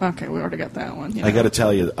the shelf. Okay, we already got that one. I got to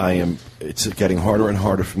tell you, it's getting harder and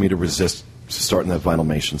harder for me to resist starting that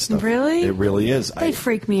Vinylmation stuff. Really? It really is. They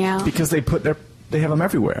freak me out. Because they have them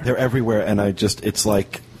everywhere. They're everywhere, and it's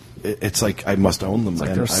like I must own them. like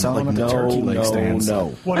and they're I'm selling like, at the turkey leg stands. No.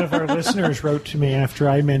 One of our listeners wrote to me after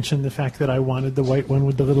I mentioned the fact that I wanted the white one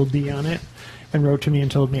with the little D on it, and wrote to me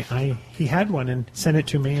and told me he had one and sent it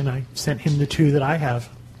to me, and I sent him the 2 that I have.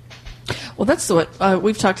 Well, that's what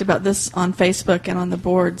we've talked about this on Facebook and on the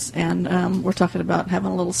boards, and we're talking about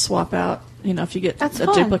having a little swap out. If you get That's a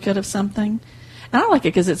fun. duplicate of something, and I like it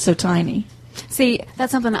because it's so tiny. See,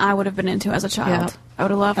 that's something I would have been into as a child. Yeah. I would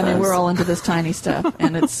have loved I mean, those. we're all into this tiny stuff,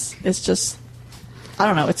 and it's just, I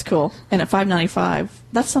don't know, it's cool. And at $5.95,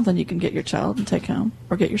 that's something you can get your child and take home,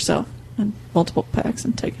 or get yourself in multiple packs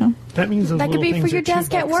and take home. That means those That could little be for things your are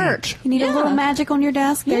desk at $2 work. each. You need a Yeah. little magic on your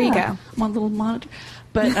desk. There you Yeah. go. I'm on a little monitor,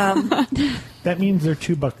 but That means they're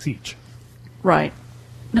 $2 each. right.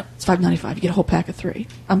 No, it's $5.95. You get a whole pack of 3.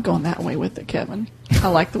 I'm going that way with it, Kevin. I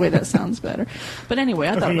like the way that sounds better. But anyway,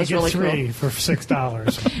 I thought Okay, it was you get really 3 cool. for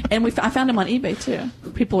 $6. And I found them on eBay too.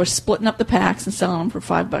 People were splitting up the packs and selling them for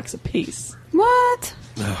 $5 a piece, What?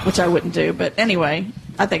 which I wouldn't do. But anyway,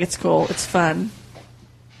 I think it's cool. It's fun.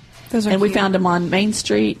 Those are And we cute. found them on Main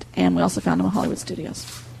Street, and we also found them at Hollywood Studios.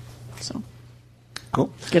 So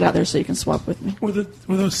Cool. get out there so you can swap with me. Were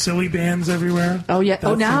those silly bands everywhere? Oh yeah.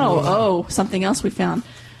 That's Something else we found.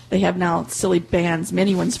 They have now silly bands,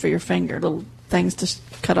 mini ones for your finger, little things to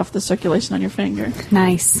cut off the circulation on your finger.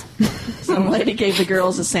 Nice. Some lady gave the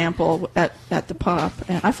girls a sample at the pop,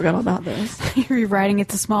 and I forgot all about those. You're rewriting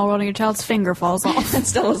It's a Small World and your child's finger falls off. And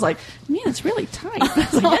Stella's like, man, it's really tight. I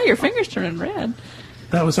was like, yeah, your finger's turning red.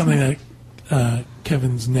 That was something that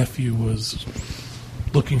Kevin's nephew was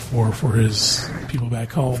looking for his people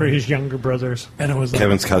back home. For his younger brothers. And it was like,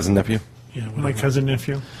 Kevin's cousin nephew. yeah, My whatever. cousin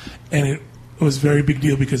nephew. And it was a very big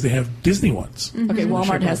deal because they have Disney ones. Okay,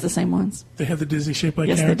 Walmart has the same ones They have the Disney shaped like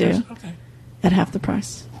Yes, they characters. do. Okay. at half the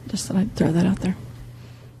price. Just thought I'd throw that out there.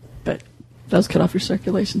 But those cut off your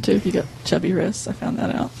circulation too if you got chubby wrists. I found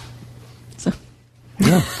that out. So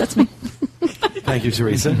Yeah. that's me. Thank you,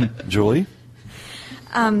 Teresa. Julie?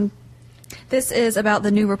 This is about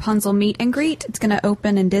the new Rapunzel meet and greet. It's going to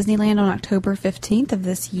open in Disneyland on October 15th of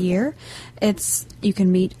this year. You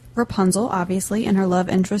can meet Rapunzel, obviously, and her love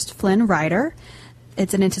interest, Flynn Rider.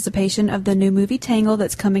 It's in anticipation of the new movie Tangled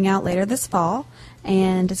that's coming out later this fall,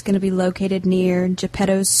 and it's going to be located near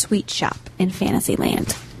Geppetto's Sweet Shop in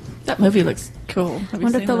Fantasyland. That movie looks cool. I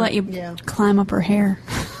wonder if they'll let you Yeah. climb up her hair.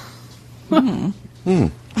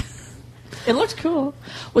 It looked cool.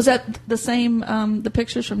 Was that the same? The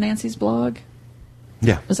pictures from Nancy's blog?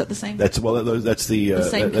 Yeah. Was that the same? That's the same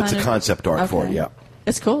that's kind a of- concept art for it. okay. Yeah.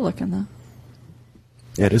 It's cool looking though.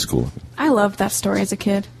 Yeah, it is cool. I loved that story as a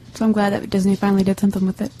kid, so I'm glad that Disney finally did something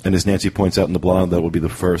with it. And as Nancy points out in the blog, that will be the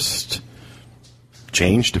first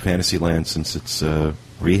change to Fantasyland since its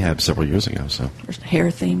rehab several years ago. So, First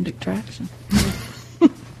hair-themed attraction. all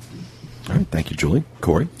right, thank you, Julie.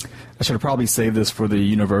 Corey? I should have probably saved this for the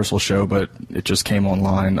Universal show, but it just came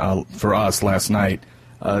online for us last night.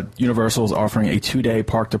 Universal is offering a 2-day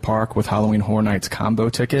park-to-park with Halloween Horror Nights combo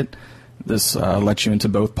ticket. This lets you into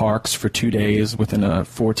both parks for 2 days within a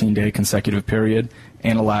 14-day consecutive period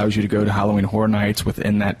and allows you to go to Halloween Horror Nights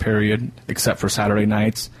within that period, except for Saturday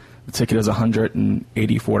nights. The ticket is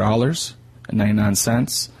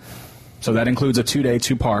 $184.99. So that includes a 2-day,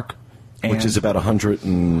 2-park. Which is about 100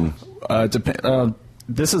 and...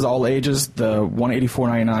 This is all ages. The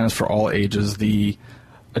 $184.99 is for all ages. The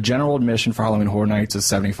general admission for Halloween Horror Nights is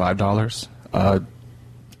 $75.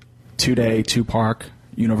 2-day, 2-park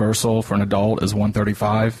Universal for an adult is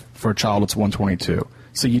 $135. For a child, it's $122.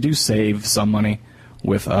 So you do save some money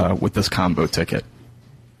with this combo ticket.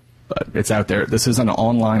 But it's out there. This is an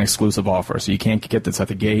online exclusive offer, so you can't get this at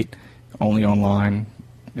the gate. Only online,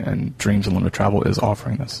 and Dreams Unlimited Travel is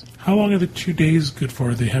offering this. How long are the 2 days good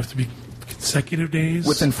for? They have to be consecutive days?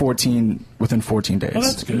 Within 14 days. Oh,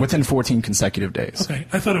 that's good. Within 14 consecutive days. Okay.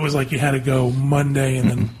 I thought it was like you had to go Monday and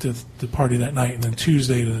then to the party that night and then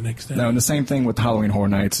Tuesday to the next day. No, and the same thing with Halloween Horror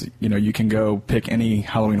Nights. You know, you can go pick any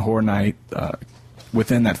Halloween Horror Night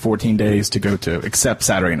within that 14 days to go to, except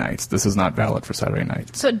Saturday nights. This is not valid for Saturday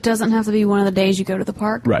nights. So it doesn't have to be one of the days you go to the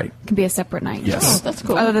park? Right. It can be a separate night? Yes. Oh, that's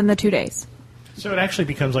cool. Other than the 2 days? So it actually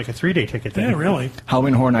becomes like a 3-day ticket then. Yeah, really.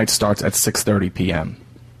 Halloween Horror Nights starts at 6:30 p.m.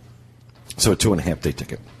 So a 2.5-day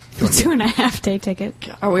ticket. 2.5-day ticket.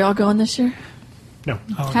 Are we all going this year? No.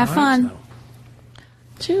 Have fun.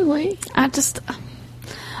 Julie.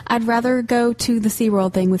 I'd rather go to the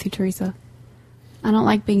SeaWorld thing with you, Teresa. I don't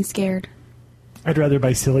like being scared. I'd rather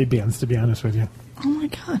buy silly bands, to be honest with you. Oh my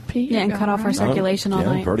God, Pete. Yeah, and you cut got off it our right. circulation all Yeah,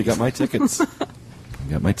 night. I've already got my tickets.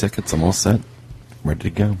 Got my tickets. I'm all set. Ready to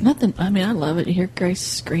go. Nothing. I mean, I love it. You hear Grace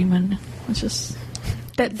screaming. It's just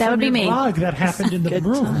That would be me. Vlog that happened in the good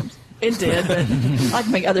room. times. It did, but I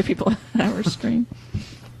can make other people ever scream.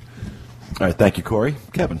 All right, thank you, Corey.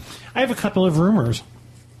 Kevin. I have a couple of rumors.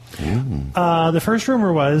 The first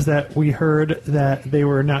rumor was that we heard that they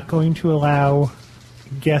were not going to allow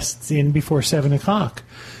guests in before 7 o'clock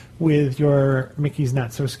with your Mickey's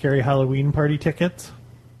Not So Scary Halloween Party tickets.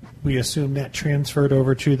 We assume that transferred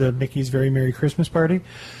over to the Mickey's Very Merry Christmas Party.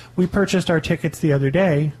 We purchased our tickets the other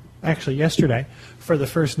day, actually yesterday, for the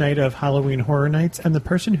first night of Halloween Horror Nights, and the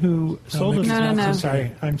person who sold us... Mickey's No. I'm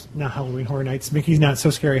sorry, I'm not Halloween Horror Nights, Mickey's Not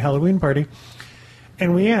So Scary Halloween Party.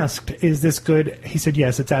 And we asked, is this good? He said,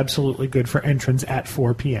 yes, it's absolutely good for entrance at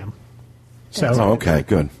 4 p.m. So, Oh, okay,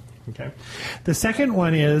 good. okay. The second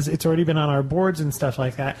one is, it's already been on our boards and stuff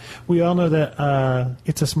like that. We all know that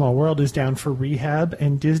It's a Small World is down for rehab,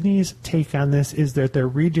 and Disney's take on this is that they're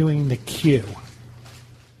redoing the queue.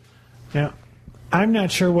 Now, I'm not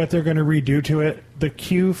sure what they're going to redo to it. The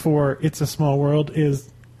queue for It's a Small World is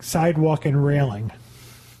sidewalk and railing.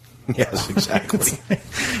 Yes, exactly.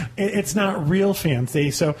 It's not real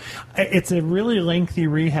fancy, so it's a really lengthy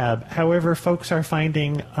rehab. However, folks are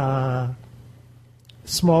finding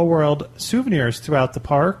Small World souvenirs throughout the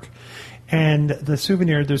park, and the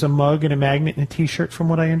souvenir, there's a mug and a magnet and a T-shirt, from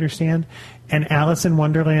what I understand, and Alice in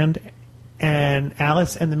Wonderland and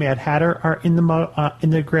Alice and the Mad Hatter are in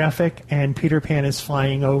the graphic, and Peter Pan is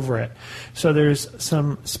flying over it. So there's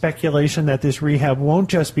some speculation that this rehab won't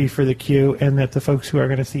just be for the queue, and that the folks who are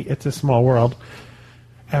going to see It's a Small World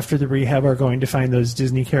after the rehab are going to find those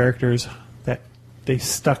Disney characters that they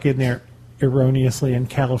stuck in there erroneously in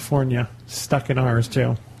California, stuck in ours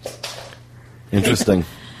too. Interesting.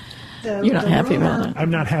 You're not happy about it. I'm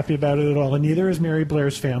not happy about it at all, and neither is Mary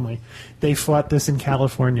Blair's family. They fought this in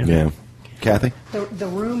California. Yeah. Kathy? The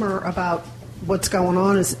rumor about what's going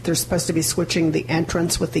on is that they're supposed to be switching the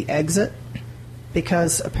entrance with the exit,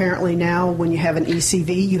 because apparently now when you have an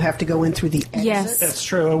ECV, you have to go in through the exit. Yes. That's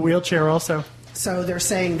true. A wheelchair also. So they're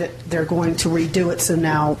saying that they're going to redo it, so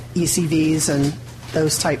now ECVs and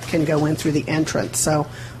those type can go in through the entrance. So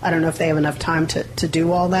I don't know if they have enough time to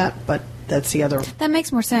do all that, but that's the other. That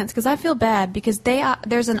makes more sense, because I feel bad because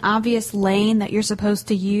there's an obvious lane that you're supposed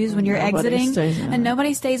to use when you're Nobody exiting, stays in it. and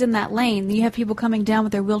nobody stays in that lane. You have people coming down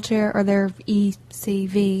with their wheelchair or their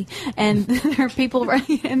ECV, and there are people right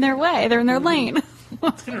in their way. They're in their lane.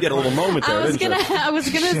 You had a little moment there, didn't you? I was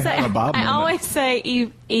gonna say. a Bob I moment. always say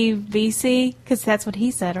EVC because that's what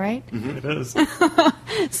he said, right? It is.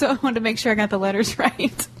 So I wanted to make sure I got the letters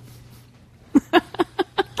right.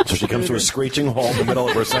 So she comes to a screeching halt in the middle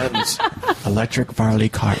of her sentence. Electric Farley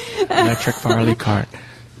cart. Electric Farley cart.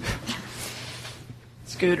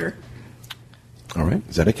 Scooter. All right.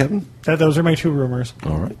 Is that it, Kevin? Those are my two rumors.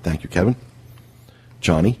 All right. Thank you, Kevin.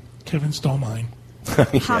 Johnny? Kevin stole mine. Ha ha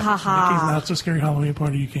Mickey's ha. Not So Scary Halloween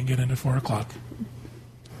Party you can get in at 4 o'clock.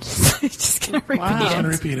 Just gonna repeat I'm just it. going to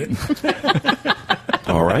repeat it.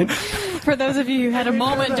 All right. For those of you who had a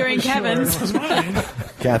moment during Kevin's. It was mine.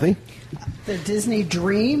 Kathy? The Disney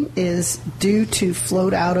Dream is due to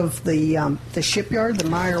float out of the shipyard, the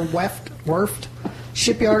Meyer Werft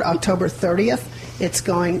shipyard, October 30th. It's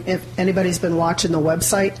going, if anybody's been watching the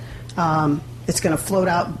website, it's going to float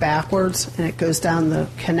out backwards, and it goes down the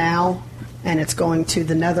canal, and it's going to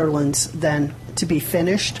the Netherlands then to be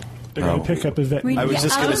finished. They're going to pick up a vet. I was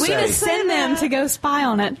just going to We say, just send them to go spy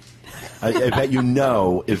on it. I bet you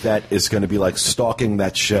know Yvette is going to be like stalking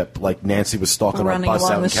that ship like Nancy was stalking our Running bus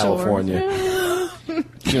along out in the shore. California.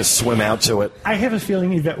 She's going to swim out to it. I have a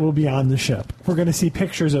feeling Yvette will be on the ship. We're going to see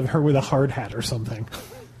pictures of her with a hard hat or something.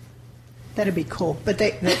 That'd be cool. But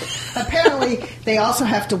they apparently they also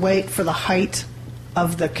have to wait for the height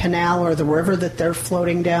of the canal or the river that they're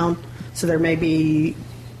floating down. So there may be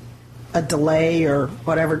a delay or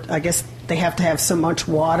whatever. I guess they have to have so much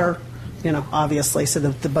water, obviously, so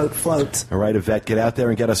that the boat floats. All right, Yvette, get out there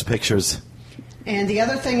and get us pictures. And the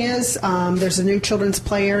other thing is, there's a new children's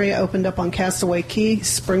play area opened up on Castaway Key,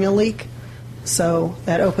 Spring-a-Leak. So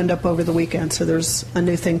that opened up over the weekend. So there's a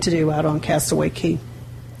new thing to do out on Castaway Key.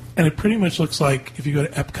 And it pretty much looks like if you go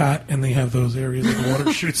to Epcot and they have those areas where the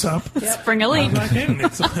water shoots up. Spring a leak. I'm not kidding.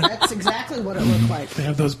 That's exactly what it looked like. They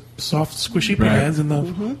have those soft, squishy Right. pads and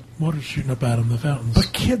the water shooting up out of them, the fountains.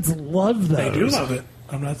 But kids love those. They do love it.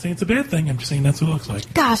 I'm not saying it's a bad thing. I'm just saying that's what it looks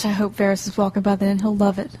like. Gosh, I hope Ferris is walking by then. He'll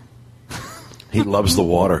love it. He loves the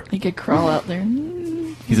water. You could crawl out there.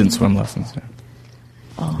 He's in swim lessons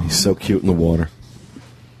now. He's so cute in the water.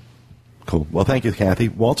 Cool. Well, thank you, Kathy.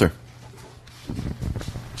 Walter?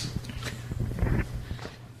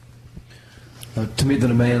 To meet the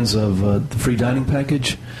demands of the free dining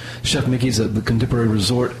package, Chef Mickey's at the Contemporary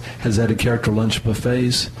Resort has added character lunch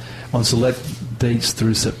buffets on select dates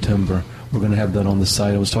through September. We're going to have that on the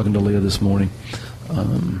site. I was talking to Leah this morning.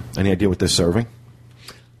 Any idea what they're serving?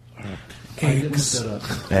 I didn't Eggs, look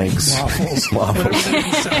that up. Eggs. waffles, Waffles. whatever they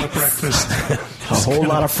can sell at breakfast. A whole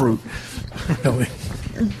lot of fruit. Really.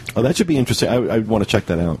 Oh, that should be interesting. I want to check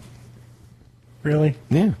that out. Really?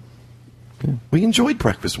 Yeah. We enjoyed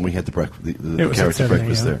breakfast when we had the It was at character 7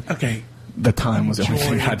 breakfast a.m. there. Okay. The time was the only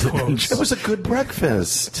thing I had to Quotes. It was a good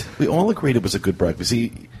breakfast. We all agreed it was a good breakfast.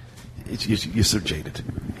 You're so jaded.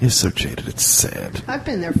 You're so jaded. It's sad. I've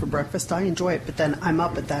been there for breakfast. I enjoy it, but then I'm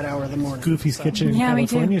up at that hour of the morning. Goofy's So- Kitchen in Yeah, me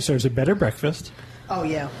too. California serves a better breakfast. Oh,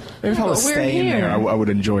 yeah. Maybe if I was but we're staying here. there, I would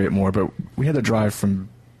enjoy it more. But we had to drive from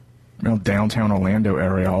downtown Orlando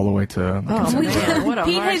area all the way to. Oh, man, what a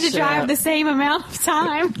Pete had to hardship. drive the same amount of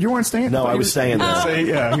time. You weren't staying. No, I was staying there. Say,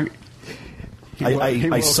 yeah. I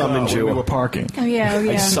woke summoned up you. when we were parking. Oh yeah,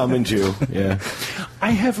 I summoned you. Yeah. I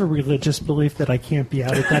have a religious belief that I can't be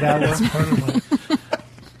out at that hour. Part of my,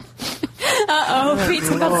 Oh, Pete's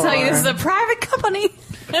about to tell you this is a private company.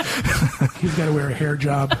 he's got to wear a hair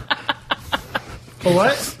job.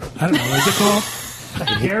 What? I don't know. What is it called?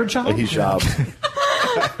 A hair job? A hijab.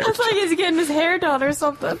 It's like he's getting his hair done or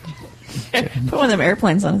something. Put one of them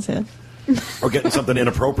airplanes on his head. Or getting something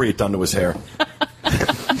inappropriate done to his hair.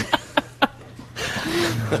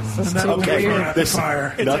 And that will Okay, be rapid this-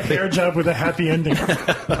 fire. It's a hair job with a happy ending.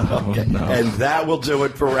 Oh, no. And that will do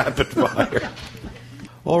it for Rapid Fire.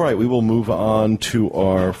 All right, we will move on to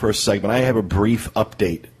our first segment. I have a brief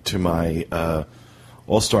update to my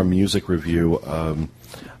All-Star Music review.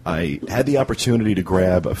 I had the opportunity to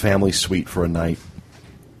grab a family suite for a night,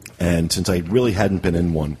 and since I really hadn't been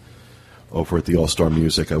in one over at the All-Star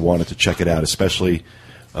Music, I wanted to check it out, especially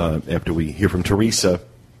after we hear from Teresa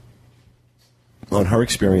on her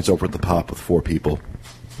experience over at the Pop with 4 people.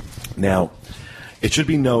 Now, it should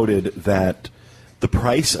be noted that the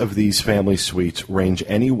price of these family suites range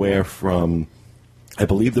anywhere from, I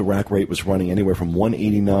believe the rack rate was running anywhere from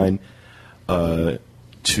 $189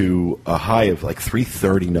 to a high of like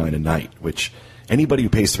 $339 a night, which anybody who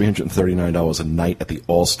pays $339 a night at the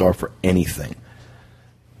All-Star for anything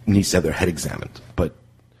needs to have their head examined. But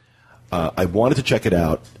I wanted to check it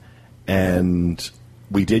out, and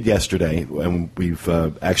we did yesterday, and we've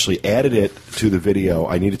actually added it to the video.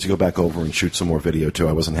 I needed to go back over and shoot some more video, too.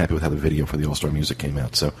 I wasn't happy with how the video for the All-Star Music came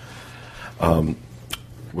out. So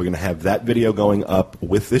We're going to have that video going up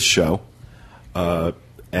with this show.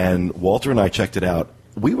 And Walter and I checked it out.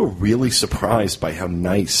 We were really surprised by how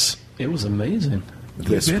nice It was amazing.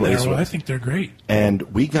 this Been place there. Well, I was. think they're great. And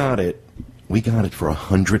we got it for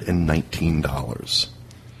 $119.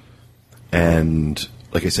 And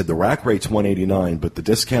like I said, the rack rate's $189, but the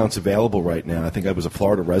discounts available right now, I think I was a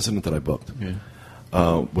Florida resident that I booked,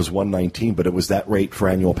 was $119, but it was that rate for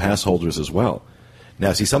annual pass holders as well.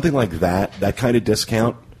 Now, see, something like that kind of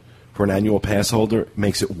discount for an annual pass holder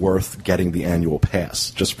makes it worth getting the annual pass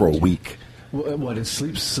just for a week. What, it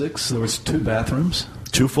sleeps 6? There was 2 bathrooms?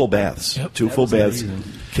 2 full baths. Yep. 2 That full was baths. amazing.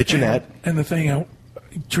 Kitchenette. And the thing,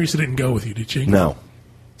 Teresa didn't go with you, did she? No.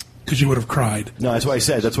 Because you would have cried. No, that's what I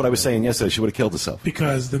said. That's what I was saying yesterday. She would have killed herself.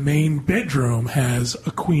 Because the main bedroom has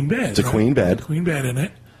a queen bed. It's a queen bed. A queen bed in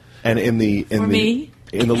it. And in the me?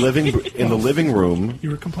 living room,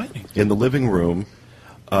 You were complaining. in the living room,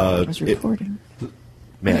 I was recording.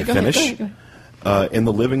 may I Go ahead, finish? go ahead. In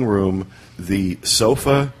the living room, the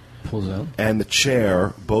sofa Pulls out. and the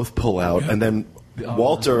chair both pull out, Yeah. and then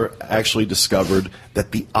Walter actually discovered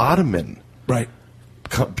that the ottoman Right.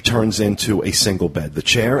 turns into a single bed. The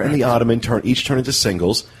chair and the ottoman each turn into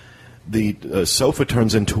singles. The sofa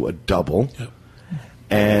turns into a double, Yep.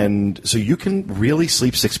 and so you can really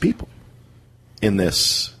sleep 6 people in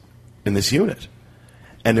this unit.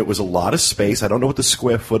 And it was a lot of space. I don't know what the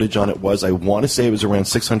square footage on it was. I want to say it was around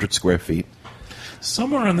 600 square feet.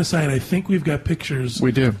 Somewhere on the site, I think we've got pictures.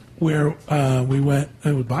 We do. Where we went,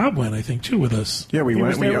 Bob went, I think, too, with us. Yeah, we He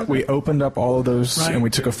went. was there with We opened up all of those, Right. and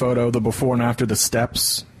we took a photo, the before and after, the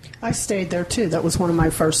steps. I stayed there too. That was one of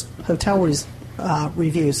my first hotel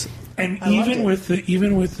reviews. And I loved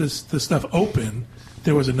even with the stuff open,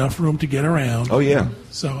 there was enough room to get around. Oh, yeah.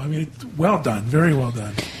 So I mean, well done, very well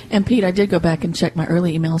done. And Pete, I did go back and check my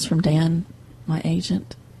early emails from Dan, my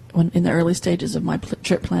agent, in the early stages of my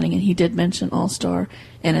trip planning, and he did mention All Star,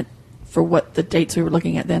 and for what the dates we were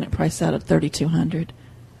looking at then, it priced out at $3,200.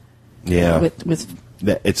 Yeah. with with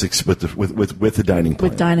the dining plan.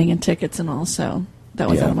 with dining and tickets and all. So that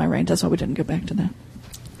was Yeah. out of my range. That's why we didn't go back to that.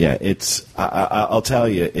 Yeah, it's. I'll tell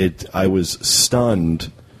you, I was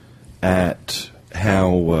stunned at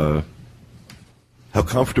how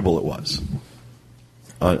comfortable it was.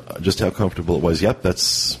 Just how comfortable it was. Yep,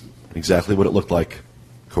 that's exactly what it looked like.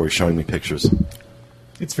 Corey's showing me pictures.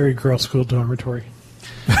 It's very girl school dormitory.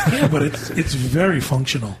 Yeah, but it's very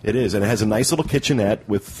functional. It is, and it has a nice little kitchenette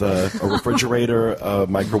with a refrigerator, a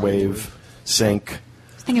microwave, sink.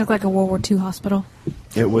 I think it looked like a World War II hospital.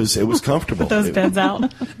 It was comfortable. Those beds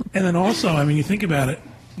out. And then also, I mean, you think about it.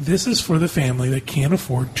 This is for the family that can't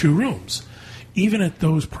afford 2 rooms, even at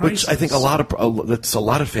those prices. Which I think a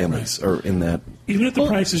lot of families are in that. Even at the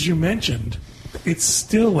prices you mentioned, it's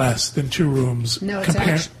still less than 2 rooms. No,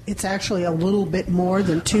 it's actually a little bit more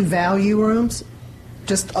than 2 value rooms.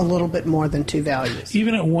 Just a little bit more than 2 values.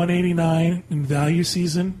 Even at $189 in value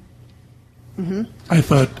season. Mm-hmm. I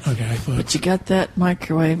thought. But you got that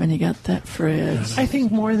microwave and you got that fridge. I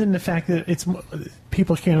think more than the fact that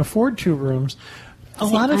people can't afford 2 rooms. A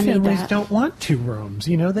lot of I need families that. don't want 2 rooms.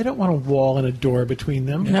 You know, they don't want a wall and a door between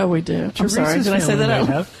them. No, we do. I'm sorry. Teresa's Did I say family that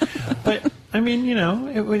might out? have. But I mean, you know,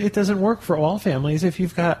 it doesn't work for all families. If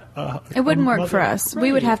you've got It wouldn't a work mother- for us. We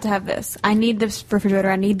Right. would have to have this. I need this refrigerator.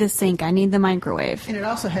 I need this sink. I need the microwave. And it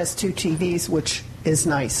also has 2 TVs, which is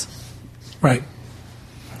nice. Right.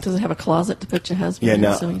 Does it have a closet to put your husband Yeah, in?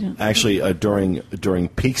 now So you don't... actually during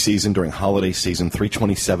peak season, during holiday season,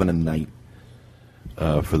 $327 a night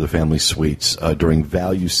for the family suites. During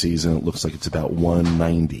value season, it looks like it's about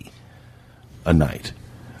 $190 a night,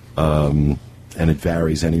 and it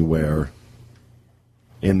varies anywhere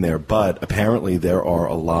in there. But apparently, there are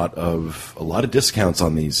a lot of discounts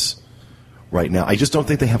on these right now. I just don't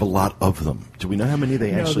think they have a lot of them. Do we know how many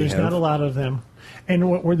they No, actually there's have? not a lot of them. And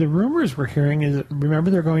what were the rumors we're hearing is,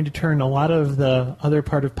 remember, they're going to turn a lot of the other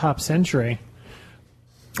part of Pop Century,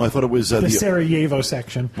 I thought it was the Sarajevo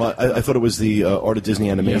section. Well, I thought it was the Art of Disney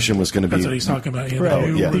Animation was going to be. That's what he's talking about. Yeah, Right. the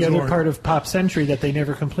new yeah. The other resort. part of Pop Century that they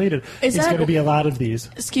never completed. Is It's that- going to be a lot of these.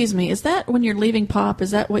 Excuse me. Is that when you're leaving Pop?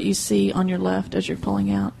 Is that what you see on your left as you're pulling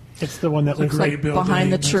out? It's the one that The looks gray like building.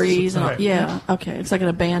 Behind the that's- trees? And right. yeah. Okay. It's like an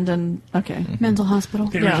abandoned. Okay. Mental hospital.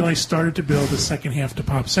 They Yeah. originally started to build the second half to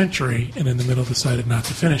Pop Century, and in the middle decided not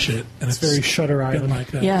to finish it. And it's very Shutter been Island.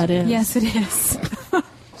 like that. Yeah, it is. Yes, it is.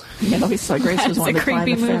 You know, we saw Grace was That's wanting a to climb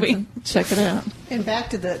creepy the fence movie. and check it out. And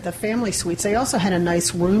back to the family suites, they also had a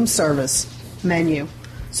nice room service menu.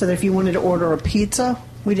 So that if you wanted to order a pizza,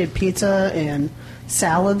 we did pizza and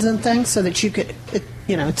salads and things so that you could,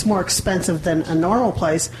 it's more expensive than a normal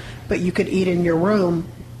place, but you could eat in your room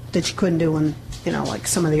that you couldn't do in, like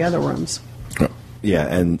some of the other rooms. Yeah,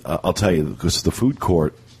 and I'll tell you, because the food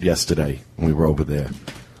court yesterday, when we were over there,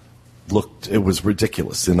 it was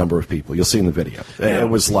ridiculous, the number of people. You'll see in the video. Yeah. It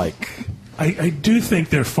was like... I do think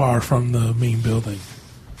they're far from the main building.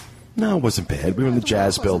 No, it wasn't bad. We were in the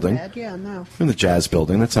Jazz building. Bad. Yeah, no. We were in the Jazz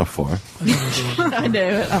building. That's not far. I knew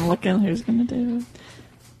it. I'm looking who's going to do it.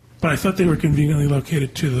 But I thought they were conveniently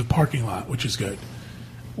located to the parking lot, which is good.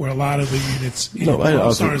 Where a lot of the units in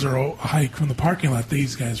All-Stars are a hike from the parking lot,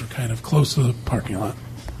 these guys were kind of close to the parking lot.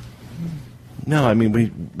 No, I mean,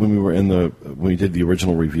 when we did the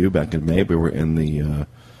original review back in May, we were in the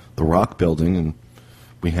Rock building, and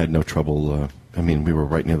we had no trouble. We were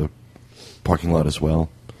right near the parking lot as well.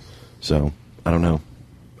 So I don't know.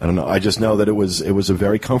 I just know that it was a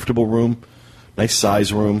very comfortable room, nice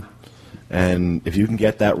size room, and if you can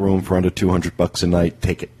get that room for under $200 a night,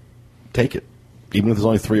 take it. Even if there's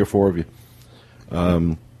only 3 or 4 of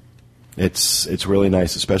you, it's really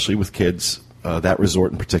nice, especially with kids. That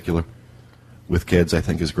resort in particular, with kids, I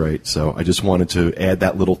think is great. So I just wanted to add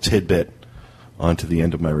that little tidbit onto the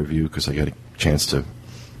end of my review because I got a chance to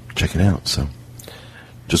check it out. So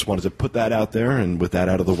just wanted to put that out there, and with that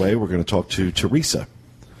out of the way, we're going to talk to Teresa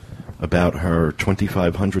about her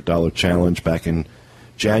 $2,500 challenge. Back in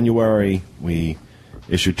January, we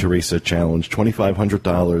issued Teresa a challenge,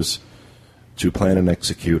 $2,500 to plan and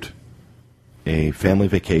execute a family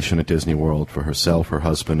vacation at Disney World for herself, her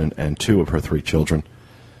husband, and 2 of her 3 children,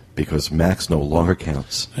 because Max no longer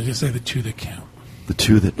counts. I just say the 2 that count. The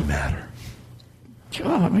 2 that matter.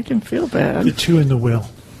 God, make him feel bad. The 2 in the will.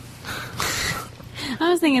 I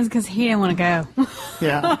was thinking it's because he didn't want to go.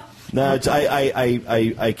 Yeah. No,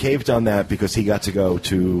 I caved on that because he got to go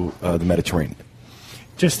to the Mediterranean.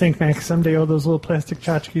 Just think, Max, someday all those little plastic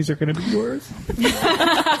tchotchkes are going to be yours.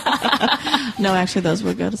 No, actually, those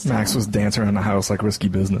would go to Stella. Max was dancing around the house like risky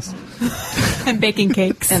business. And baking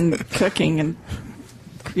cakes. And cooking and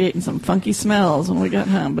creating some funky smells when we got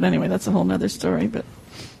home. But anyway, that's a whole other story. But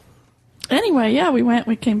anyway, yeah,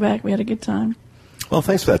 we came back, we had a good time. Well,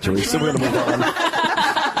 thanks for that, Teresa. We're going to move on.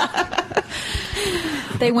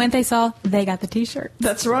 They went, they saw, they got the T-shirt.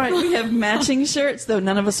 That's right. We have matching shirts, though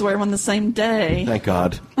none of us wear one the same day. Thank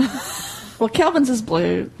God. Well, Kelvin's is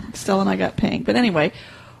blue. Stella and I got pink. But anyway,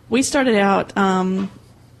 we started out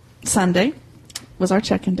Sunday was our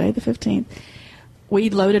check-in day, the 15th.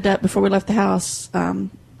 We loaded up, before we left the house,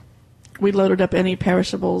 we loaded up any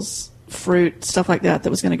perishables, fruit, stuff like that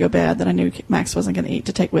was going to go bad that I knew Max wasn't going to eat,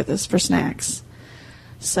 to take with us for snacks.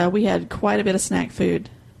 So we had quite a bit of snack food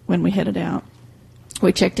when we headed out.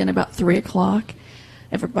 We checked in about 3 o'clock.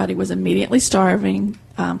 Everybody was immediately starving.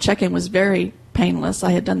 Check-in was very painless.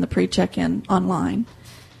 I had done the pre-check-in online.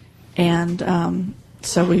 And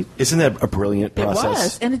so we... Isn't that a brilliant process? It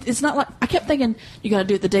was. And it's not like... I kept thinking you got to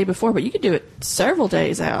do it the day before, but you could do it several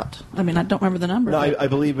days out. I mean, I don't remember the number. No, I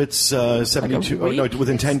believe it's 72... Like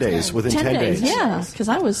within 10 days. Within 10 days. Yeah, because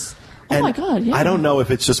I was... my God, yeah. I don't know if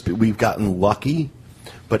it's just we've gotten lucky,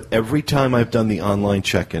 but every time I've done the online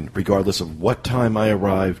check-in, regardless of what time I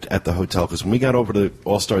arrived at the hotel, because when we got over to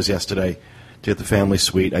All-Stars yesterday to get the family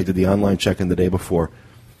suite, I did the online check-in the day before.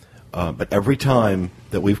 But every time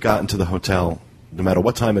that we've gotten to the hotel, no matter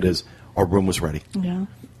what time it is, our room was ready. Yeah.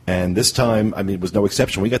 And this time, I mean, it was no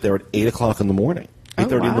exception. We got there at 8 o'clock in the morning,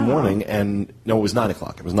 8:30 in the morning, and no, it was 9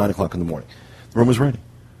 o'clock. It was 9 o'clock in the morning. The room was ready.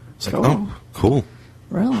 It's like, oh, cool.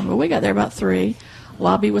 Really? Well, we got there about 3.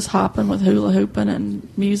 Lobby was hopping with hula hooping and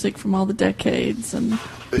music from all the decades. And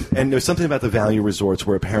there's something about the value resorts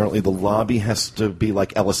where apparently the lobby has to be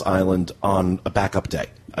like Ellis Island on a backup day.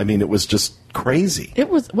 I mean, it was just crazy. It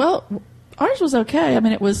was, well, ours was okay. I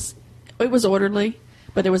mean, it was orderly,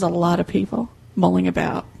 but there was a lot of people mulling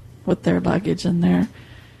about with their luggage and their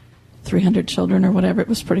 300 children or whatever. It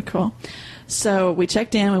was pretty cool. So we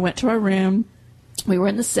checked in. We went to our room. We were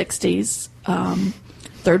in the 60s,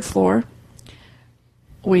 3rd floor.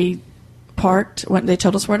 We parked. They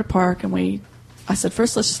told us where to park, and I said,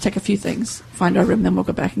 first, let's just take a few things, find our room, then we'll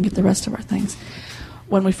go back and get the rest of our things.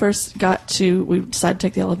 When we first we decided to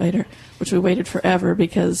take the elevator, which we waited forever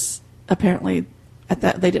because apparently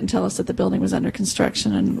they didn't tell us that the building was under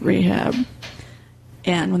construction and rehab.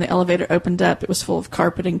 And when the elevator opened up, it was full of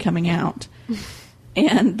carpeting coming out.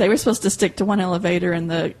 And they were supposed to stick to one elevator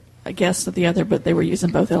and the guests at the other, but they were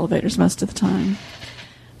using both elevators most of the time.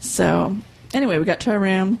 So anyway, we got to our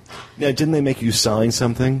room. Now, didn't they make you sign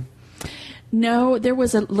something? No, there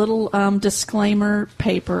was a little disclaimer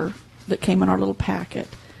paper that came in our little packet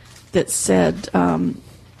that said,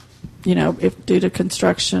 if due to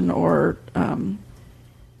construction or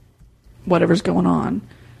whatever's going on,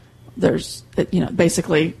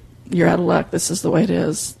 basically you're out of luck. This is the way it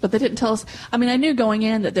is. But they didn't tell us. I mean, I knew going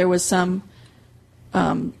in that there was some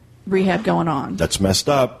rehab going on. That's messed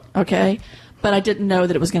up. Okay? But I didn't know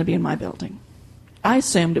that it was going to be in my building. I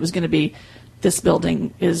assumed it was going to be, this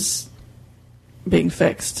building is being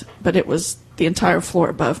fixed, but it was the entire floor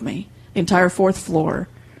above me. The entire 4th floor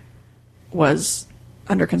was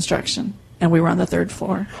under construction, and we were on the 3rd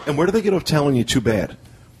floor. And where do they get off telling you too bad?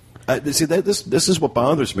 See, this is what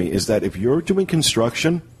bothers me, is that if you're doing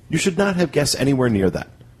construction, you should not have guests anywhere near that.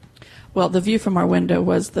 Well, the view from our window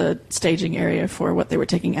was the staging area for what they were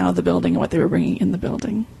taking out of the building and what they were bringing in the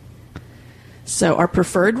building. So our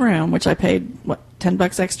preferred room, which I paid,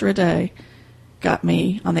 $10 extra a day, got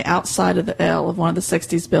me on the outside of the L of one of the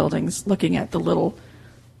 60s buildings, looking at the little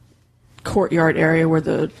courtyard area where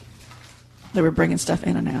they were bringing stuff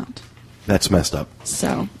in and out. That's messed up.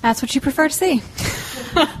 So That's what you prefer to see.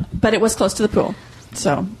 but it was close to the pool,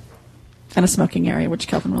 so, and a smoking area, which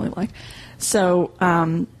Kelvin really liked. So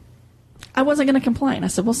I wasn't going to complain. I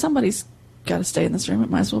said, well, somebody's got to stay in this room. It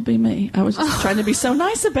might as well be me. I was just trying to be so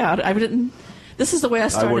nice about it. I didn't. This is the way I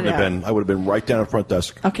started I would have been right down at front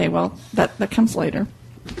desk. Okay, well, that comes later.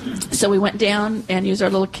 So we went down and used our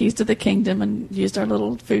little keys to the kingdom and used our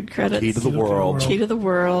little food credits. Key to the world. Key to the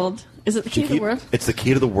world. Is it the key to the world? It's the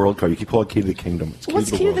key to the world card. You keep calling it key to the kingdom. It's What's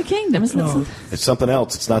key to the kingdom? Isn't it? It's something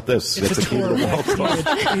else. It's not this. It's the key to the world card.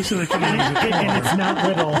 And it's not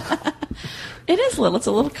little. It is little. It's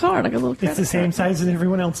a little card, like a little credit It's the same card. size as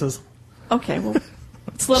everyone else's. Okay, well,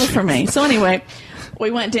 it's little for me. So anyway,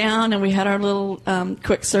 we went down and we had our little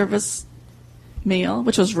quick service meal,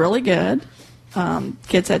 which was really good.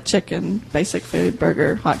 Kids had chicken, basic food,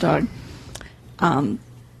 burger, hot dog.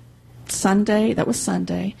 Sunday, that was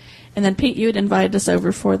Sunday. And then, Pete, you had invited us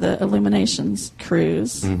over for the Illuminations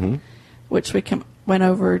cruise, which we went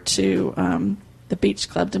over to the beach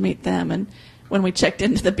club to meet them. And when we checked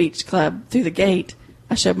into the beach club through the gate,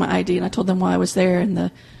 I showed my ID and I told them why I was there. And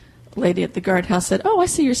the lady at the guardhouse said, "Oh, I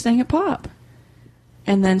see you're staying at Pop."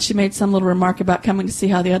 And then she made some little remark about coming to see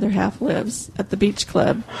how the other half lives at the beach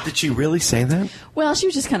club. Did she really say that? Well, she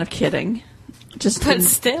was just kind of kidding. But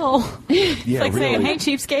still, it's Yeah, like saying, really. "Hey,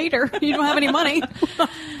 cheapskater, you don't have any money."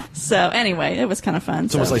 So anyway, it was kind of fun.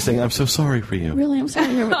 It's almost like saying, "I'm so sorry for you." Really, I'm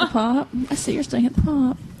sorry you're at the Pop. I see you're staying at the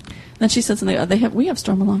Pop. And then she said something. We have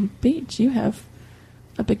Stormalong Beach. You have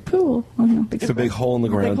a big pool. It's a big hole in the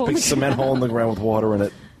ground, big cement hole in the ground with water in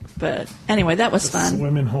it. But anyway, that was fun.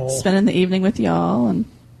 Swimming hole. Spending the evening with y'all.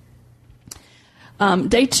 And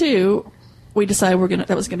day 2, we decided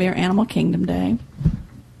that was going to be our Animal Kingdom day.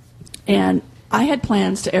 And I had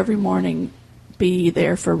plans to every morning be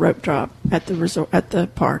there for rope drop at the resort, at the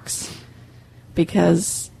parks,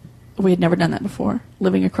 because we had never done that before.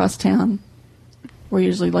 Living across town, we're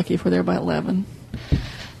usually lucky if we're there by 11,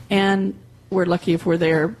 and we're lucky if we're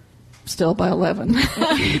there still by 11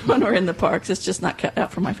 when we're in the parks. It's just not cut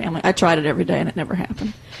out for my family. I tried it every day and it never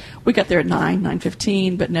happened. We got there at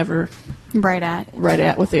 9:15, but never right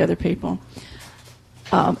at with the other people.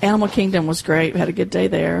 Animal Kingdom was great. We had a good day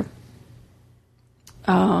there.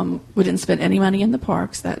 We didn't spend any money in the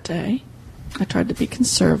parks that day. I tried to be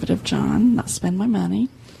conservative, John, not spend my money.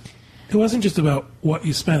 It wasn't just about what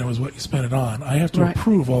you spent; it was what you spent it on. I have to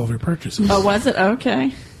approve all of your purchases. Oh, was it?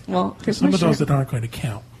 Okay. Well, here's some my of those shirt. that aren't going to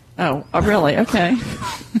count. Oh, really? Okay.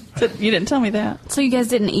 You didn't tell me that. So you guys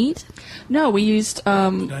didn't eat? No, we used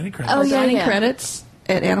Dining credits. dining credits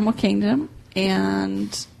at Animal Kingdom,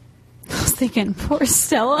 and I was thinking, poor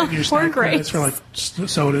Stella, And your poor snack credits Grace. for like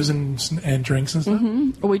sodas and drinks and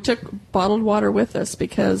stuff. we took bottled water with us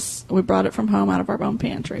because we brought it from home out of our own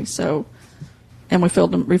pantry. So, and we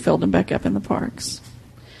refilled them back up in the parks.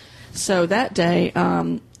 So that day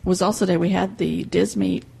was also the day we had the DIS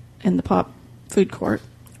meet in the Pop food court,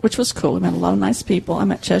 which was cool. We met a lot of nice people. I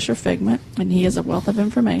met Cheshire Figment, and he is a wealth of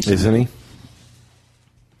information. Isn't he?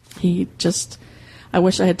 He just, I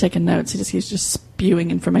wish I had taken notes. He's just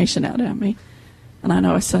spewing information out at me. And I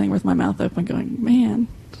know I was sitting with my mouth open going, man,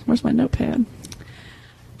 where's my notepad?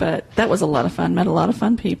 But that was a lot of fun. Met a lot of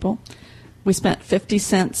fun people. We spent 50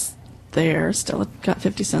 cents there. Stella got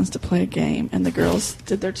 50 cents to play a game. And the girls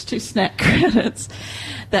did their 2 snack credits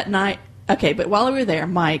that night. Okay, but while we were there,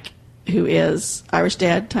 Mike, who is Irish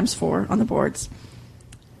Dad ×4 on the boards,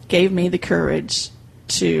 gave me the courage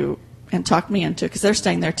to, and talked me into it, because they're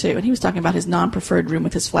staying there too. And he was talking about his non-preferred room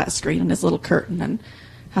with his flat screen and his little curtain and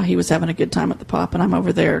how he was having a good time at the Pop. And I'm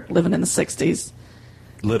over there living in the 60s.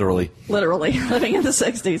 Literally Living in the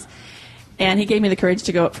 60s. And he gave me the courage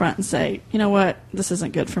to go up front and say, you know what, this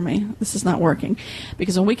isn't good for me. This is not working.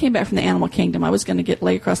 Because when we came back from the Animal Kingdom, I was going to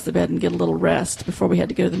lay across the bed and get a little rest before we had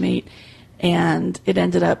to go to the meet. And it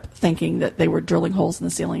ended up thinking that they were drilling holes in the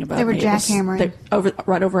ceiling above me. They were jackhammering.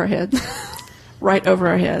 Right over our heads. Right over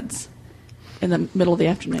our heads. in the middle of the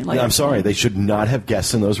afternoon. Like, I'm sorry, they should not have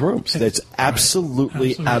guests in those rooms. That's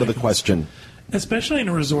absolutely out of the question. Especially in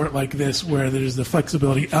a resort like this where there's the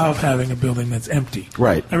flexibility of having a building that's empty.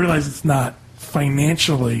 Right. I realize it's not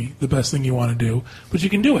financially the best thing you want to do, but you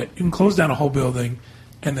can do it. You can close down a whole building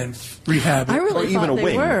and then rehab it. I really Or even thought a they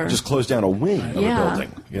wing. were. Just close down a wing of a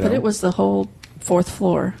building. But it was the whole 4th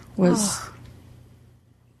floor was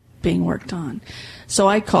being worked on. So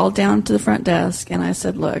I called down to the front desk and I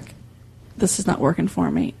said, look, this is not working for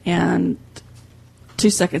me. And 2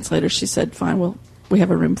 seconds later she said, fine, well, we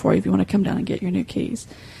have a room for you if you want to come down and get your new keys.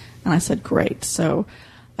 And I said, great. So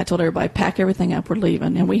I told everybody, pack everything up, we're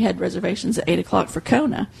leaving. And we had reservations at 8 o'clock for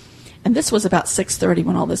Kona. And this was about 6:30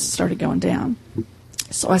 when all this started going down.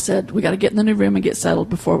 So I said, we got to get in the new room and get settled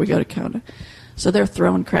before we go to Kona. So they're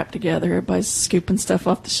throwing crap together. Everybody's scooping stuff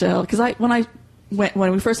off the shelf. Because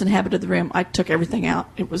when we first inhabited the room, I took everything out.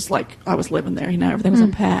 It was like I was living there. Everything was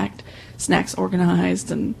unpacked, snacks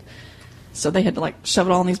organized, and so they had to shove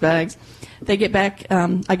it all in these bags. They get back.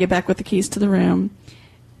 I get back with the keys to the room,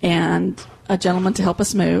 and a gentleman to help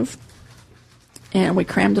us move. And we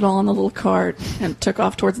crammed it all in the little cart and took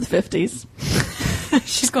off towards the 50s.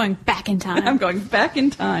 She's going back in time. I'm going back in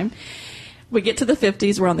time. We get to the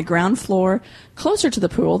 50s. We're on the ground floor, closer to the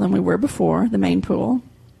pool than we were before, the main pool.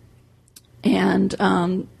 And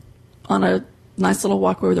on a nice little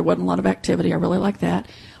walkway where there wasn't a lot of activity. I really like that.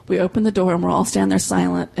 We opened the door, and we're all standing there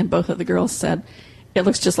silent, and both of the girls said, it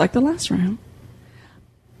looks just like the last room.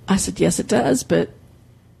 I said, yes, it does, but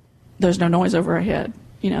there's no noise over our head.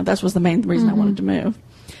 That was the main reason I wanted to move.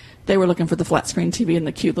 They were looking for the flat screen TV and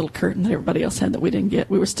the cute little curtain that everybody else had that we didn't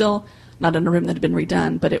get. We were still not in a room that had been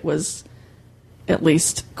redone, but it was at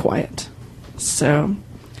least quiet. So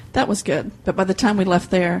that was good. But by the time we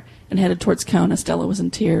left there and headed towards Kona, Stella was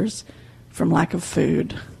in tears from lack of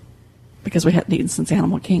food because we hadn't eaten since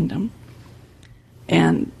Animal Kingdom.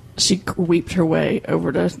 And she weeped her way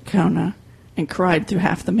over to Kona and cried through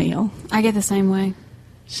half the meal. I get the same way.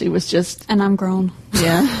 She was just... And I'm grown.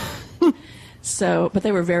 Yeah. But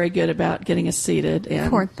they were very good about getting us seated and,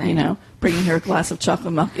 bringing her a glass of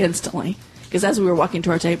chocolate milk instantly. Because as we were walking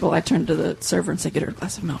to our table, I turned to the server and said, get her a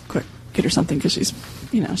glass of milk, quick. Get her something, because she's,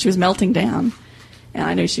 she was melting down. And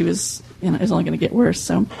I knew she was, it was only going to get worse.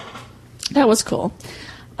 So that was cool.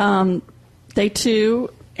 Day 2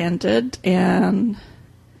 ended, and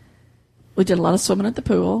we did a lot of swimming at the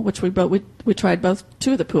pool, which we tried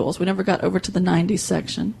two of the pools. We never got over to the 90s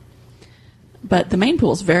section. But the main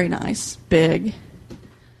pool is very nice, big,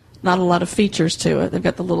 not a lot of features to it. They've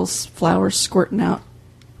got the little flowers squirting out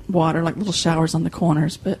water, like little showers on the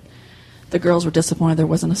corners, but the girls were disappointed there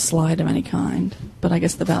wasn't a slide of any kind. But I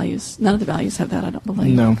guess none of the values have that, I don't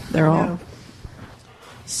believe. No. They're all. No.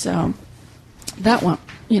 So that one,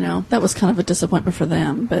 that was kind of a disappointment for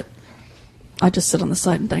them, but I just sit on the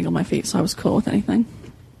side and dangle my feet, so I was cool with anything.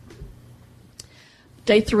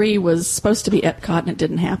 Day 3 was supposed to be Epcot, and it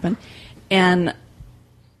didn't happen. And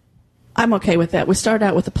I'm okay with that. We started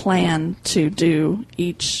out with a plan to do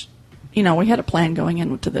each, we had a plan going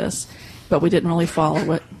into this, but we didn't really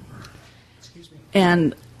follow it.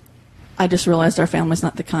 And I just realized our family's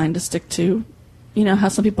not the kind to stick to, how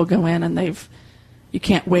some people go in and you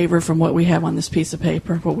can't waver from what we have on this piece of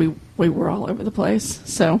paper. But we were all over the place.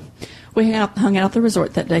 So we hung out at the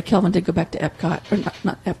resort that day. Kelvin did go back to Epcot, or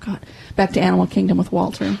not Epcot, back to Animal Kingdom with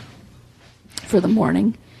Walter for the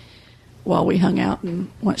morning while we hung out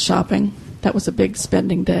and went shopping. That was a big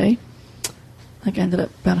spending day. I think I ended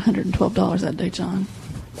up about $112 that day, John.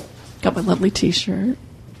 Got my lovely T-shirt.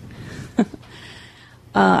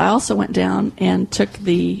 I also went down and took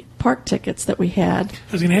the park tickets that we had.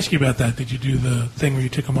 I was going to ask you about that. Did you do the thing where you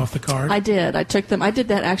took them off the card? I did. I took them. I did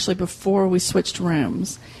that actually before we switched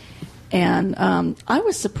rooms. And I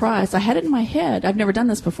was surprised. I had it in my head. I've never done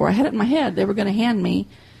this before. I had it in my head. They were going to hand me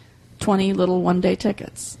 20 little one-day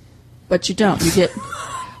tickets. But you don't. You get,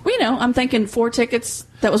 I'm thinking 4 tickets.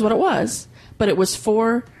 That was what it was. But it was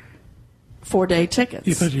 4-day tickets.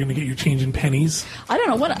 You thought you were going to get your change in pennies? I don't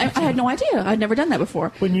know. What I had no idea. I'd never done that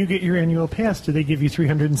before. When you get your annual pass, do they give you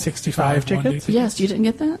 365 tickets? Yes. You didn't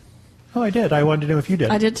get that? Oh, I did. I wanted to know if you did.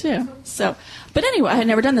 I did, too. So, but anyway, I had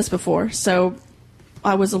never done this before. So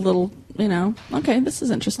I was a little, okay, this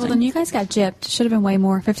is interesting. Well, then you guys got gypped. Should have been way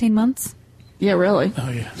more. 15 months? Yeah, really? Oh,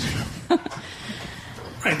 yeah.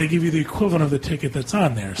 Right, they give you the equivalent of the ticket that's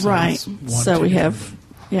on there. So right. So we have,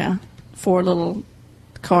 4 little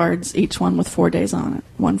cards, each one with 4 days on it.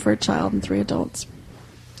 1 for a child and 3 adults.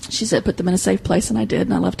 She said put them in a safe place, and I did,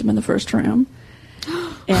 and I left them in the first room.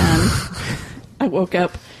 And I woke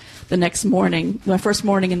up the next morning, my first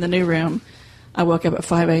morning in the new room, I woke up at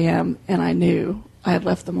 5 a.m., and I knew I had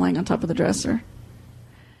left them laying on top of the dresser.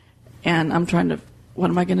 And I'm trying to, what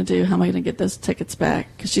am I going to do? How am I going to get those tickets back?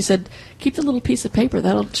 Because she said, keep the little piece of paper.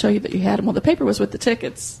 That'll show you that you had them. Well, the paper was with the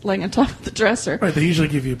tickets laying on top of the dresser. Right, they usually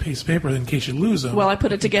give you a piece of paper in case you lose them. Well, I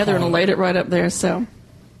put it together and laid it right up there. So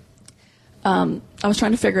I was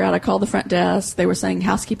trying to figure out. I called the front desk. They were saying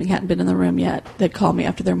housekeeping hadn't been in the room yet. They'd call me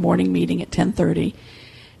after their morning meeting at 10:30.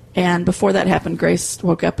 And before that happened, Grace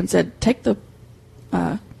woke up and said, take the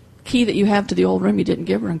key that you have to the old room you didn't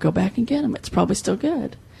give her and go back and get them. It's probably still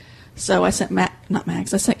good. So I sent I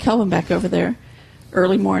sent Kelvin back over there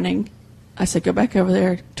early morning. I said, go back over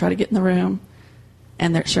there, try to get in the room.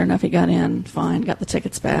 And there, sure enough, he got in fine, got the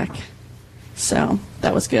tickets back. So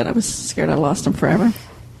that was good. I was scared I lost them forever.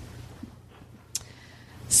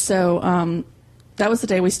 So that was the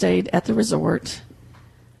day we stayed at the resort.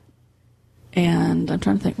 And I'm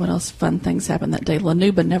trying to think what else fun things happened that day.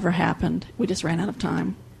 Lanuba never happened. We just ran out of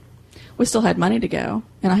time. We still had money to go,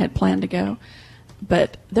 and I had planned to go.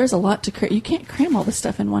 But there's a lot to cram. You can't cram all this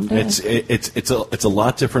stuff in one day. It's a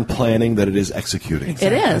lot different planning than it is executing.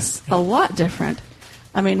 Exactly. It is a lot different.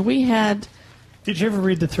 I mean, we had. Did you ever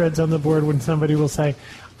read the threads on the board when somebody will say,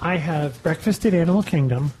 I have breakfast at Animal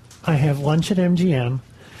Kingdom, I have lunch at MGM,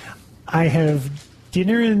 I have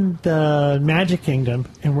dinner in the Magic Kingdom,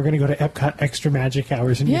 and we're going to go to Epcot Extra Magic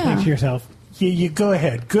Hours, and you think to yourself, you go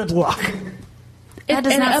ahead, good luck. That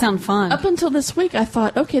does not sound fun. Up until this week, I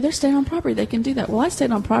thought, okay, they're staying on property. They can do that. Well, I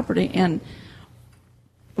stayed on property, and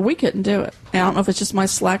we couldn't do it. I don't know if it's just my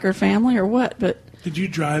slacker family or what, but... Did you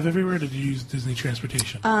drive everywhere, or did you use Disney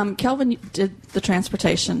transportation? Kelvin did the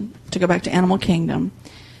transportation to go back to Animal Kingdom,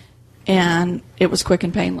 and it was quick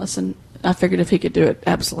and painless, and I figured if he could do it,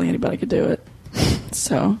 absolutely anybody could do it.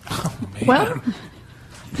 So, well,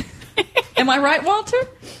 am I right, Walter?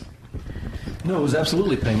 No, it was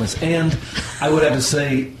absolutely painless. And I would have to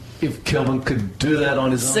say, if Kelvin could do that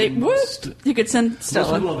on his own, you could send most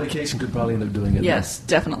Stella. people on vacation could probably end up doing it. Yes,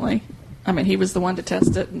 definitely. I mean, he was the one to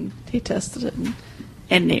test it, and he tested it, and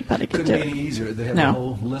anybody could do it. Couldn't be any easier. They have a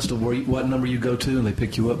whole list of what number you go to, and they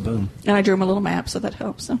pick you up, boom. And I drew him a little map, so that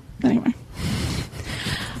helps. So, anyway.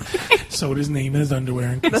 Sewed his name in his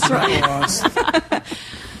underwear. That's right.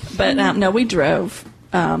 But, no, we drove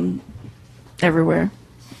everywhere.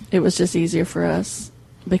 It was just easier for us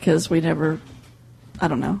because we never, I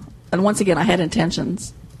don't know. And once again, I had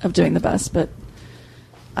intentions of doing the bus, but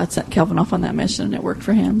I sent Kelvin off on that mission, and it worked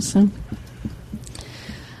for him. So,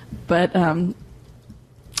 but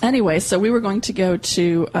anyway, so we were going to go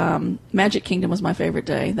to Magic Kingdom. Was my favorite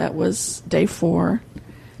day. That was day 4.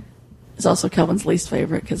 It's also Kelvin's least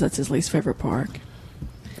favorite because that's his least favorite park.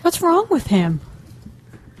 What's wrong with him?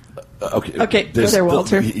 Okay, go there,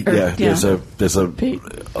 Walter. There's a Pete.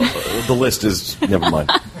 The list is never mind.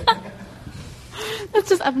 That's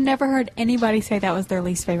just, I've never heard anybody say that was their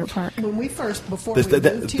least favorite park. When we first, before we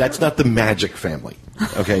moved here, That's not the Magic family.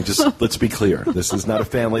 Okay, just let's be clear. This is not a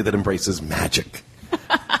family that embraces magic.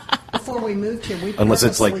 before we moved here, we Unless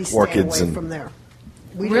it's like purposely orchids stayed away and- from there.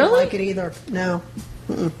 We Really? didn't like it either. No.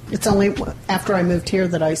 Mm-mm. It's only after I moved here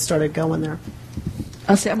that I started going there.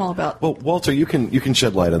 I see. I'm all about. Well, Walter, you can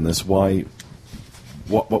shed light on this. Why?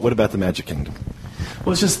 What about the Magic Kingdom?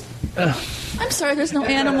 Well, it's just... I'm sorry. There's no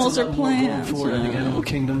animals or plants. I think Animal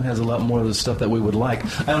Kingdom has a lot more of the stuff that we would like.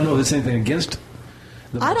 I don't know if there's anything against...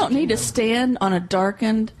 I don't need to stand on a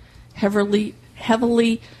darkened, heavily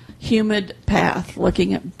humid path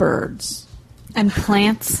looking at birds And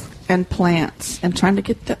plants. and plants and trying to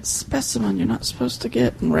get that specimen you're not supposed to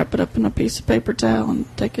get and wrap it up in a piece of paper towel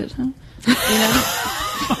and take it home. You know?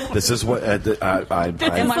 This is what I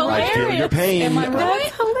feel your pain. Am I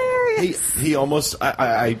right? Hilarious. He almost.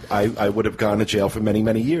 I would have gone to jail for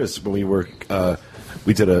many years when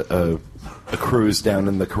we did a cruise down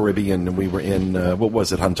in the Caribbean, and we were in what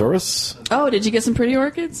was it, Honduras? Oh, did you get some pretty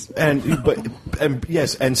orchids? And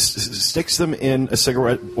yes, and sticks them in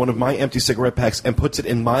one of my empty cigarette packs, and puts it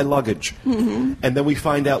in my luggage. Mm-hmm. And then we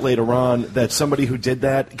find out later on that somebody who did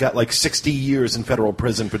that got like 60 years in federal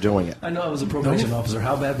prison for doing it. I know I was a probation officer.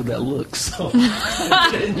 How bad would that look? So,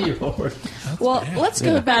 in yours. Well, let's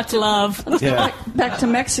go back to love. back to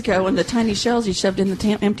Mexico and the tiny shells you shoved in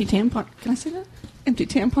the empty tampon. Can I say that? Empty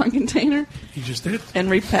tampon container. You just did. And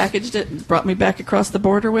repackaged it and brought me back across the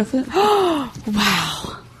border with it.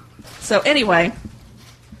 Wow. So anyway,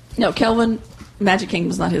 no, Kelvin, Magic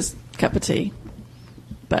Kingdom's not his cup of tea.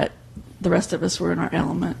 But the rest of us were in our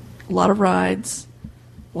element. A lot of rides,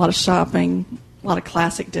 a lot of shopping, a lot of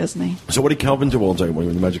classic Disney. So what did Kelvin do all day when we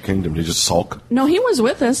were in the Magic Kingdom? Did he just sulk? No, he was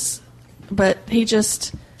with us, but he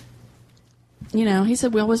just... he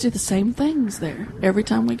said we always do the same things there every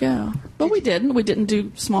time we go. But we didn't. We didn't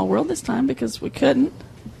do Small World this time because we couldn't.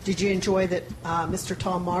 Did you enjoy that Mr.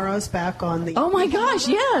 Tom Morrow's back on the... Oh, my gosh,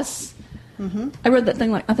 yes. Mm-hmm. I read that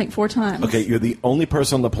thing, I think 4 times. Okay, you're the only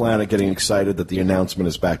person on the planet getting excited that the announcement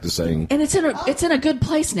is back to saying... And it's in a good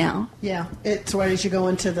place now. Yeah, it's right as you go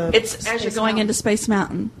into the... It's as you're going into Space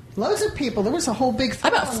Mountain. Loads of people. There was a whole big... I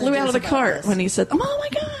about flew out of the cart when he said, oh, my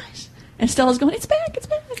gosh. And Stella's going, it's back, it's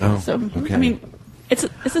back. Oh, so, okay. I mean, it's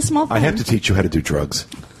a small thing. I have to teach you how to do drugs.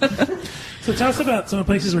 So tell us about some of the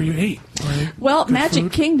places where you ate. Right? Well, Good Magic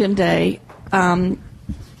food. Kingdom Day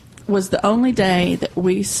was the only day that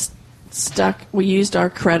we used our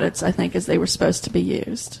credits, I think, as they were supposed to be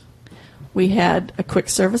used. We had a quick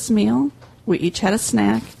service meal, we each had a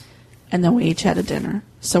snack, and then we each had a dinner.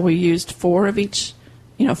 So we used 4 of each,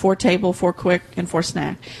 4 table, 4 quick, and 4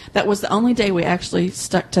 snack. That was the only day we actually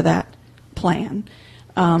stuck to that plan.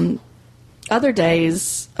 Other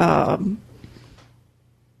days, the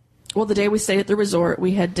day we stayed at the resort,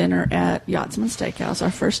 we had dinner at Yachtsman Steakhouse, our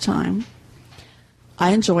first time.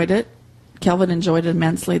 I enjoyed it. Kelvin enjoyed it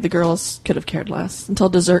immensely. The girls could have cared less. Until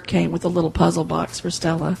dessert came with a little puzzle box for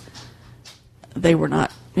Stella. They were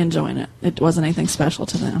not enjoying it. It wasn't anything special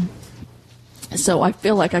to them. So I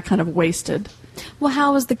feel like I kind of wasted. Well,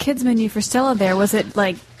 how was the kids' menu for Stella there? Was it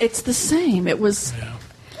like... It's the same. It was... Yeah.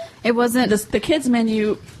 It wasn't... The kids'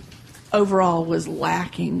 menu overall was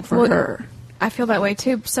lacking for her. I feel that way,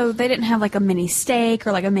 too. So they didn't have like a mini steak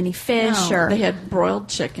or like a mini fish? No, or they had broiled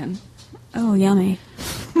chicken. Oh, yummy.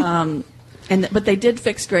 But they did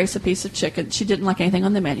fix Grace a piece of chicken. She didn't like anything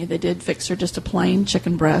on the menu. They did fix her just a plain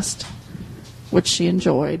chicken breast, which she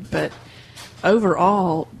enjoyed. But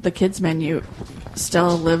overall, the kids' menu,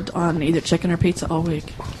 Stella lived on either chicken or pizza all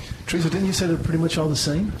week. Teresa, didn't you say they're pretty much all the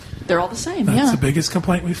same? They're all the same, That's yeah. the biggest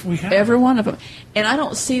complaint we have. Every one of them. And I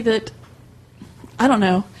don't see that... I don't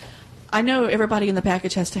know. I know everybody in the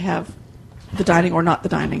package has to have the dining or not the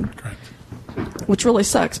dining. Correct. Which really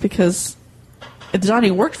sucks because the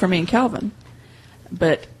dining worked for me and Calvin.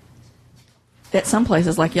 But at some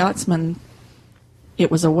places like Yachtsman,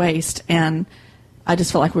 it was a waste. And I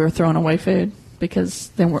just felt like we were throwing away food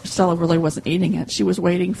because Stella really wasn't eating it. She was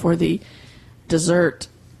waiting for the dessert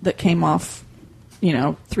that came off,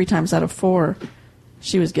 3 times out of 4.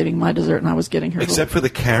 She was getting my dessert and I was getting her. Except for the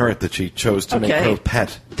carrot that she chose to make her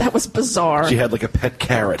pet. That was bizarre. She had like a pet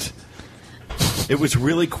carrot. It was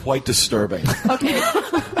really quite disturbing. Okay,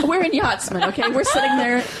 we're in Yachtsman, okay? We're sitting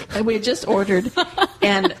there, and we had just ordered,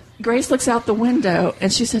 and Grace looks out the window,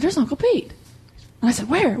 and she said, there's Uncle Pete. And I said,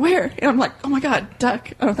 where? And I'm like, oh, my God,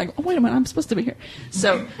 duck. And I'm like, oh, wait a minute, I'm supposed to be here.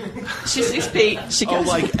 So she sees Pete. She goes,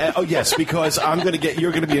 yes, because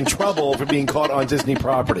you're going to be in trouble for being caught on Disney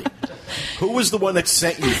property. Who was the one that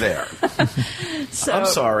sent you there? I'm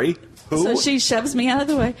sorry. Who? So she shoves me out of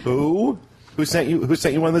the way. Who? Who sent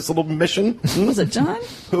you on this little mission? Was it John?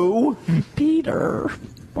 Who? Peter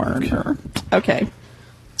Werner. Okay.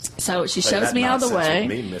 So she shoves me out of the way,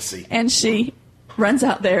 Missy. and she runs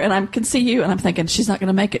out there, and I can see you, and I'm thinking, she's not going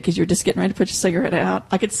to make it because you're just getting ready to put your cigarette out.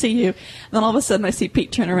 I could see you. And then all of a sudden, I see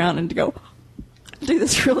Pete turn around and do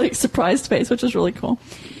this really surprised face, which was really cool.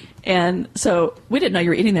 And so we didn't know you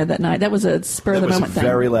were eating there that night. That was a spur-of-the-moment thing.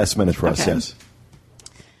 Very last minute for us, yes.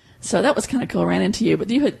 So that was kind of cool. I ran into you.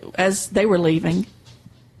 But you had, as they were leaving,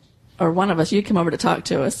 or one of us, you'd come over to talk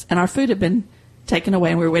to us, and our food had been taken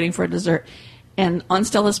away, and we were waiting for a dessert. And on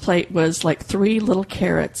Stella's plate was like 3 little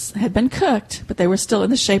carrots. Had been cooked, but they were still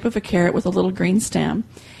in the shape of a carrot with a little green stem.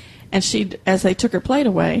 And she, as they took her plate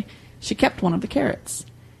away, she kept one of the carrots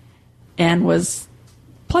and was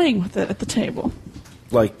playing with it at the table.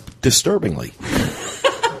 Like, disturbingly.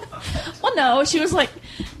 Well, no, she was like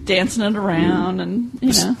dancing it around and,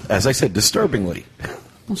 As I said, disturbingly.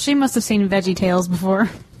 Well, she must have seen VeggieTales before.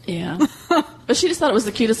 Yeah. But she just thought it was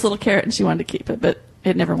the cutest little carrot and she wanted to keep it, but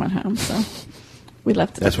it never went home, so we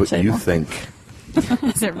left it That's at the what table. you think.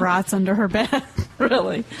 As it rots under her bed.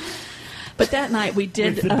 Really. But that night we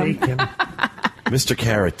did... With the bacon. Mr.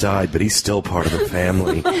 Carrot died, but he's still part of the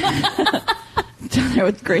family. Down there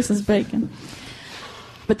with Grace's bacon.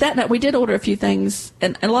 But that night we did order a few things,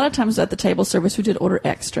 and a lot of times at the table service we did order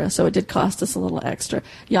extra, so it did cost us a little extra.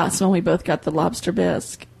 Yachtsman, we both got the lobster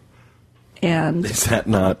bisque, and Is that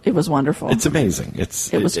not? it was wonderful. It's amazing.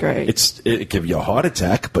 It was great. It give you a heart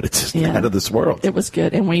attack, but it's Yeah. out of this world. It was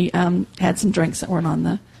good, and we had some drinks that weren't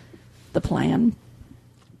on the plan.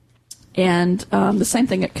 And the same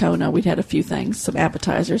thing at Kona. We'd had a few things, some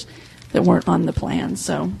appetizers that weren't on the plan,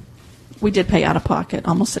 so we did pay out of pocket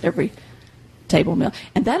almost at every table meal.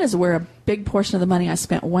 And that is where a big portion of the money I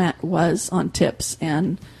spent was on tips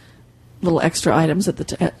and little extra items at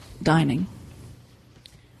the at dining.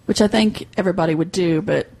 which I think everybody would do,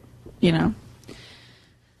 but, you know.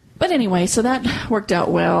 But anyway, so that worked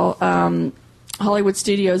out well. Hollywood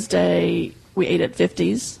Studios Day, we ate at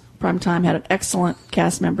 50s. Primetime had an excellent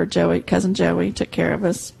cast member, cousin Joey, took care of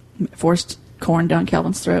us, forced corn down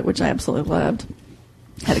Calvin's throat, which I absolutely loved.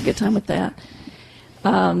 Had a good time with that.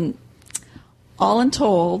 All in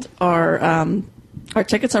told, our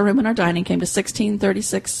tickets, our room, and our dining came to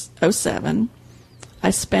 $1636.07. I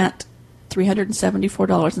spent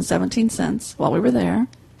 $374.17 while we were there.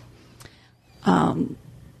 Came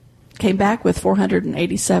back with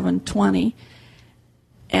 $487.20,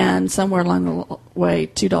 and somewhere along the way,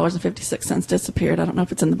 $2.56 disappeared. I don't know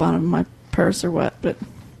if it's in the bottom of my purse or what, but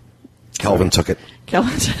Calvin took it.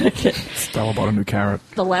 Stella bought a new carrot.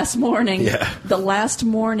 The last morning,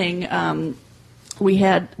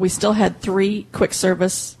 we still had 3 quick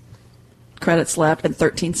service credits left and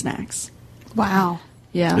 13 snacks. Wow.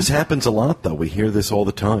 Yeah. This happens a lot, though. We hear this all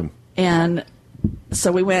the time. And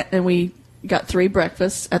so we went and we got 3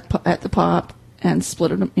 breakfasts at the Pop and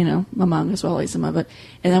split it, among us. Well, ate some of it.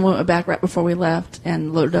 And then we went back right before we left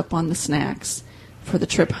and loaded up on the snacks for the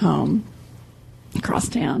trip home across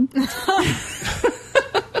town.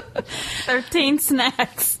 13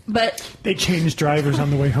 snacks. But They changed drivers on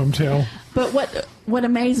the way home, too. But what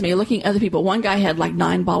amazed me, looking at other people, one guy had like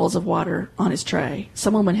 9 bottles of water on his tray.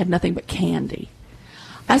 Some woman had nothing but candy.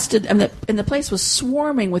 I stood, and the place was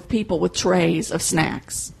swarming with people with trays of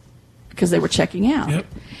snacks because they were checking out. Yep.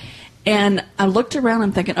 And I looked around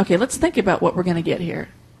and thinking, okay, let's think about what we're going to get here.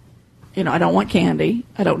 I don't want candy.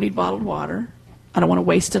 I don't need bottled water. I don't want to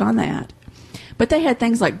waste it on that. But they had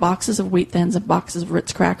things like boxes of Wheat Thins and boxes of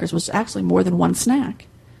Ritz crackers, which was actually more than one snack.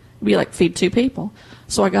 It'd be like feed 2 people.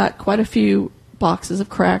 So I got quite a few boxes of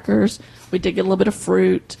crackers. We did get a little bit of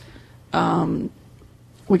fruit.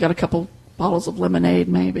 We got a couple bottles of lemonade,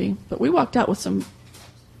 maybe. But we walked out with some,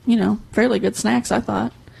 fairly good snacks, I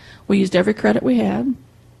thought. We used every credit we had.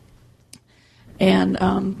 And,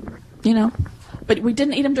 but we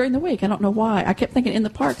didn't eat them during the week. I don't know why. I kept thinking in the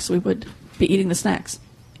parks we would be eating the snacks,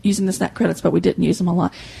 using the snack credits, but we didn't use them a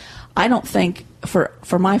lot. I don't think, for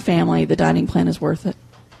my family, the dining plan is worth it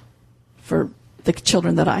for the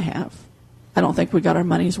children that I have. I don't think we got our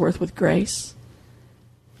money's worth with Grace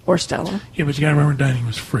or Stella. Yeah, but you got to remember dining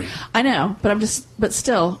was free. I know, but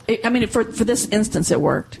still, for this instance, it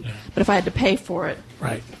worked. Yeah. But if I had to pay for it.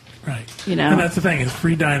 Right. And that's the thing, is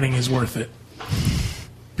free dining is worth it.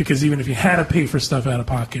 Because even if you had to pay for stuff out of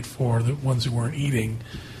pocket for the ones who weren't eating,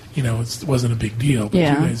 it wasn't a big deal. But you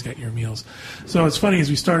guys got your meals. So it's funny,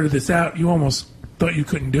 as we started this out, you almost thought you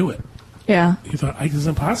couldn't do it. Yeah. You thought, this is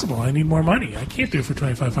impossible. I need more money. I can't do it for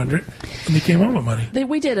 $2,500. And you came home with money.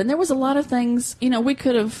 We did. And there was a lot of things, we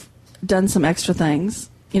could have done some extra things.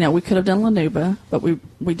 We could have done Lanuba, but we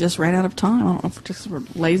just ran out of time. I don't know if just we're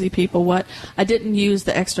lazy people, what. I didn't use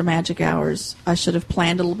the extra magic hours. I should have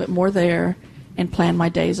planned a little bit more there and planned my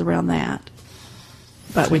days around that.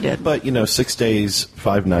 But we did. But, 6 days,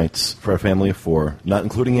 5 nights for a family of 4, not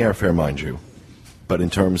including airfare, mind you. But in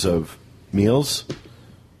terms of meals,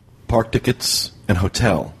 park tickets, and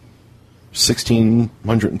hotel,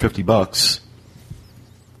 $1,650.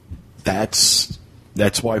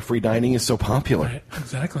 That's why free dining is so popular. Right,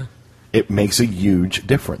 exactly. It makes a huge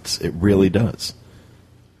difference. It really does.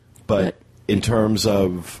 But in terms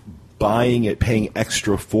of buying it, paying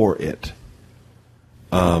extra for it,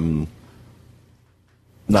 not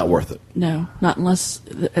worth it. No, not unless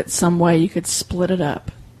at some way you could split it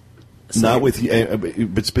up. So not with,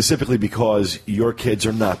 but specifically because your kids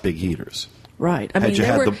are not big eaters. Right.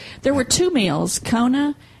 There were 2 meals,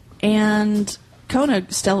 Kona,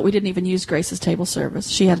 Stella, we didn't even use Grace's table service.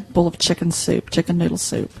 She had a bowl of chicken noodle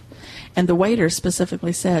soup. And the waiter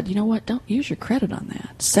specifically said, you know what, don't use your credit on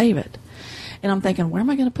that. Save it. And I'm thinking, where am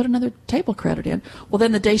I going to put another table credit in? Well,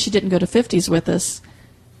 then the day she didn't go to 50s with us,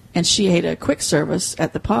 and she ate a quick service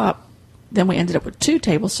at the Pop, then we ended up with 2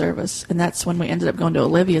 table service, and that's when we ended up going to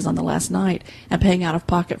Olivia's on the last night and paying out of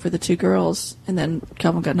pocket for the 2 girls, and then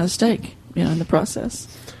Calvin got another steak, in the process.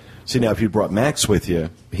 See, now, if you'd brought Max with you,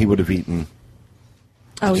 he would have eaten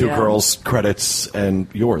 2 girls' credits and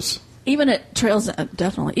yours. Even at Trails End,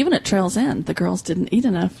 the girls didn't eat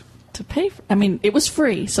enough to pay for. It was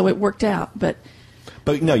free, so it worked out, But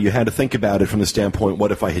no, you had to think about it from the standpoint,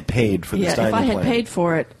 what if I had paid for this dining plan? If I had paid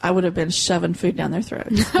for it, I would have been shoving food down their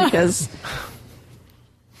throats because,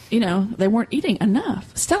 they weren't eating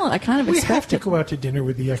enough. Stella, I kind of expected. We have to go out to dinner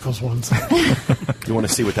with the Echols once. You want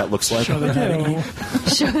to see what that looks like? Show them how to eat.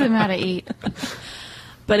 Show them how to eat.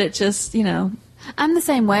 But it just, I'm the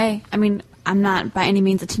same way. I I'm not by any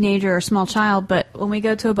means a teenager or a small child, but when we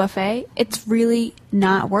go to a buffet, it's really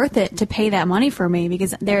not worth it to pay that money for me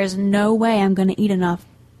because there is no way I'm going to eat enough.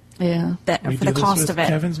 Yeah, We for do the cost this with of it.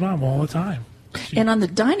 Kevin's mom all the time. and on the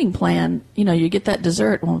dining plan, you get that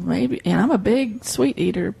dessert. Well, maybe, and I'm a big sweet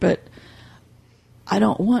eater, but I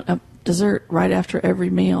don't want a dessert right after every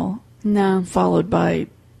meal. No. Followed by,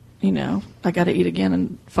 I got to eat again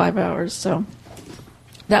in 5 hours. So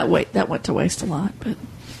that went to waste a lot. But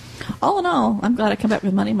all in all, I'm glad I come back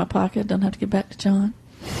with money in my pocket. Don't have to get back to John.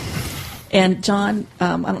 And John,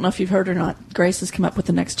 I don't know if you've heard or not, Grace has come up with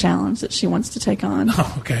the next challenge that she wants to take on.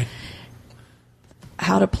 Oh, okay.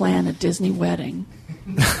 How to plan a Disney wedding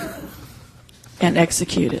and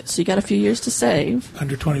execute it. So you got a few years to save.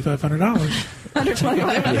 Under $2,500. Under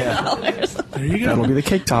 $2,500. There you go. That'll be the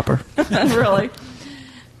cake topper. Really.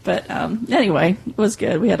 But anyway, it was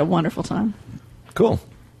good. We had a wonderful time. Cool.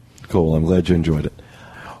 I'm glad you enjoyed it.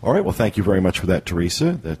 All right. Well, thank you very much for that,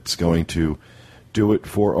 Teresa. That's going to do it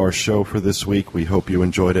for our show for this week. We hope you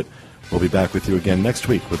enjoyed it. We'll be back with you again next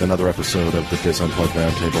week with another episode of the DIS Unplugged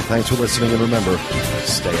Roundtable. Thanks for listening, and remember,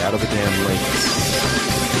 stay out of the damn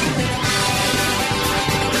links.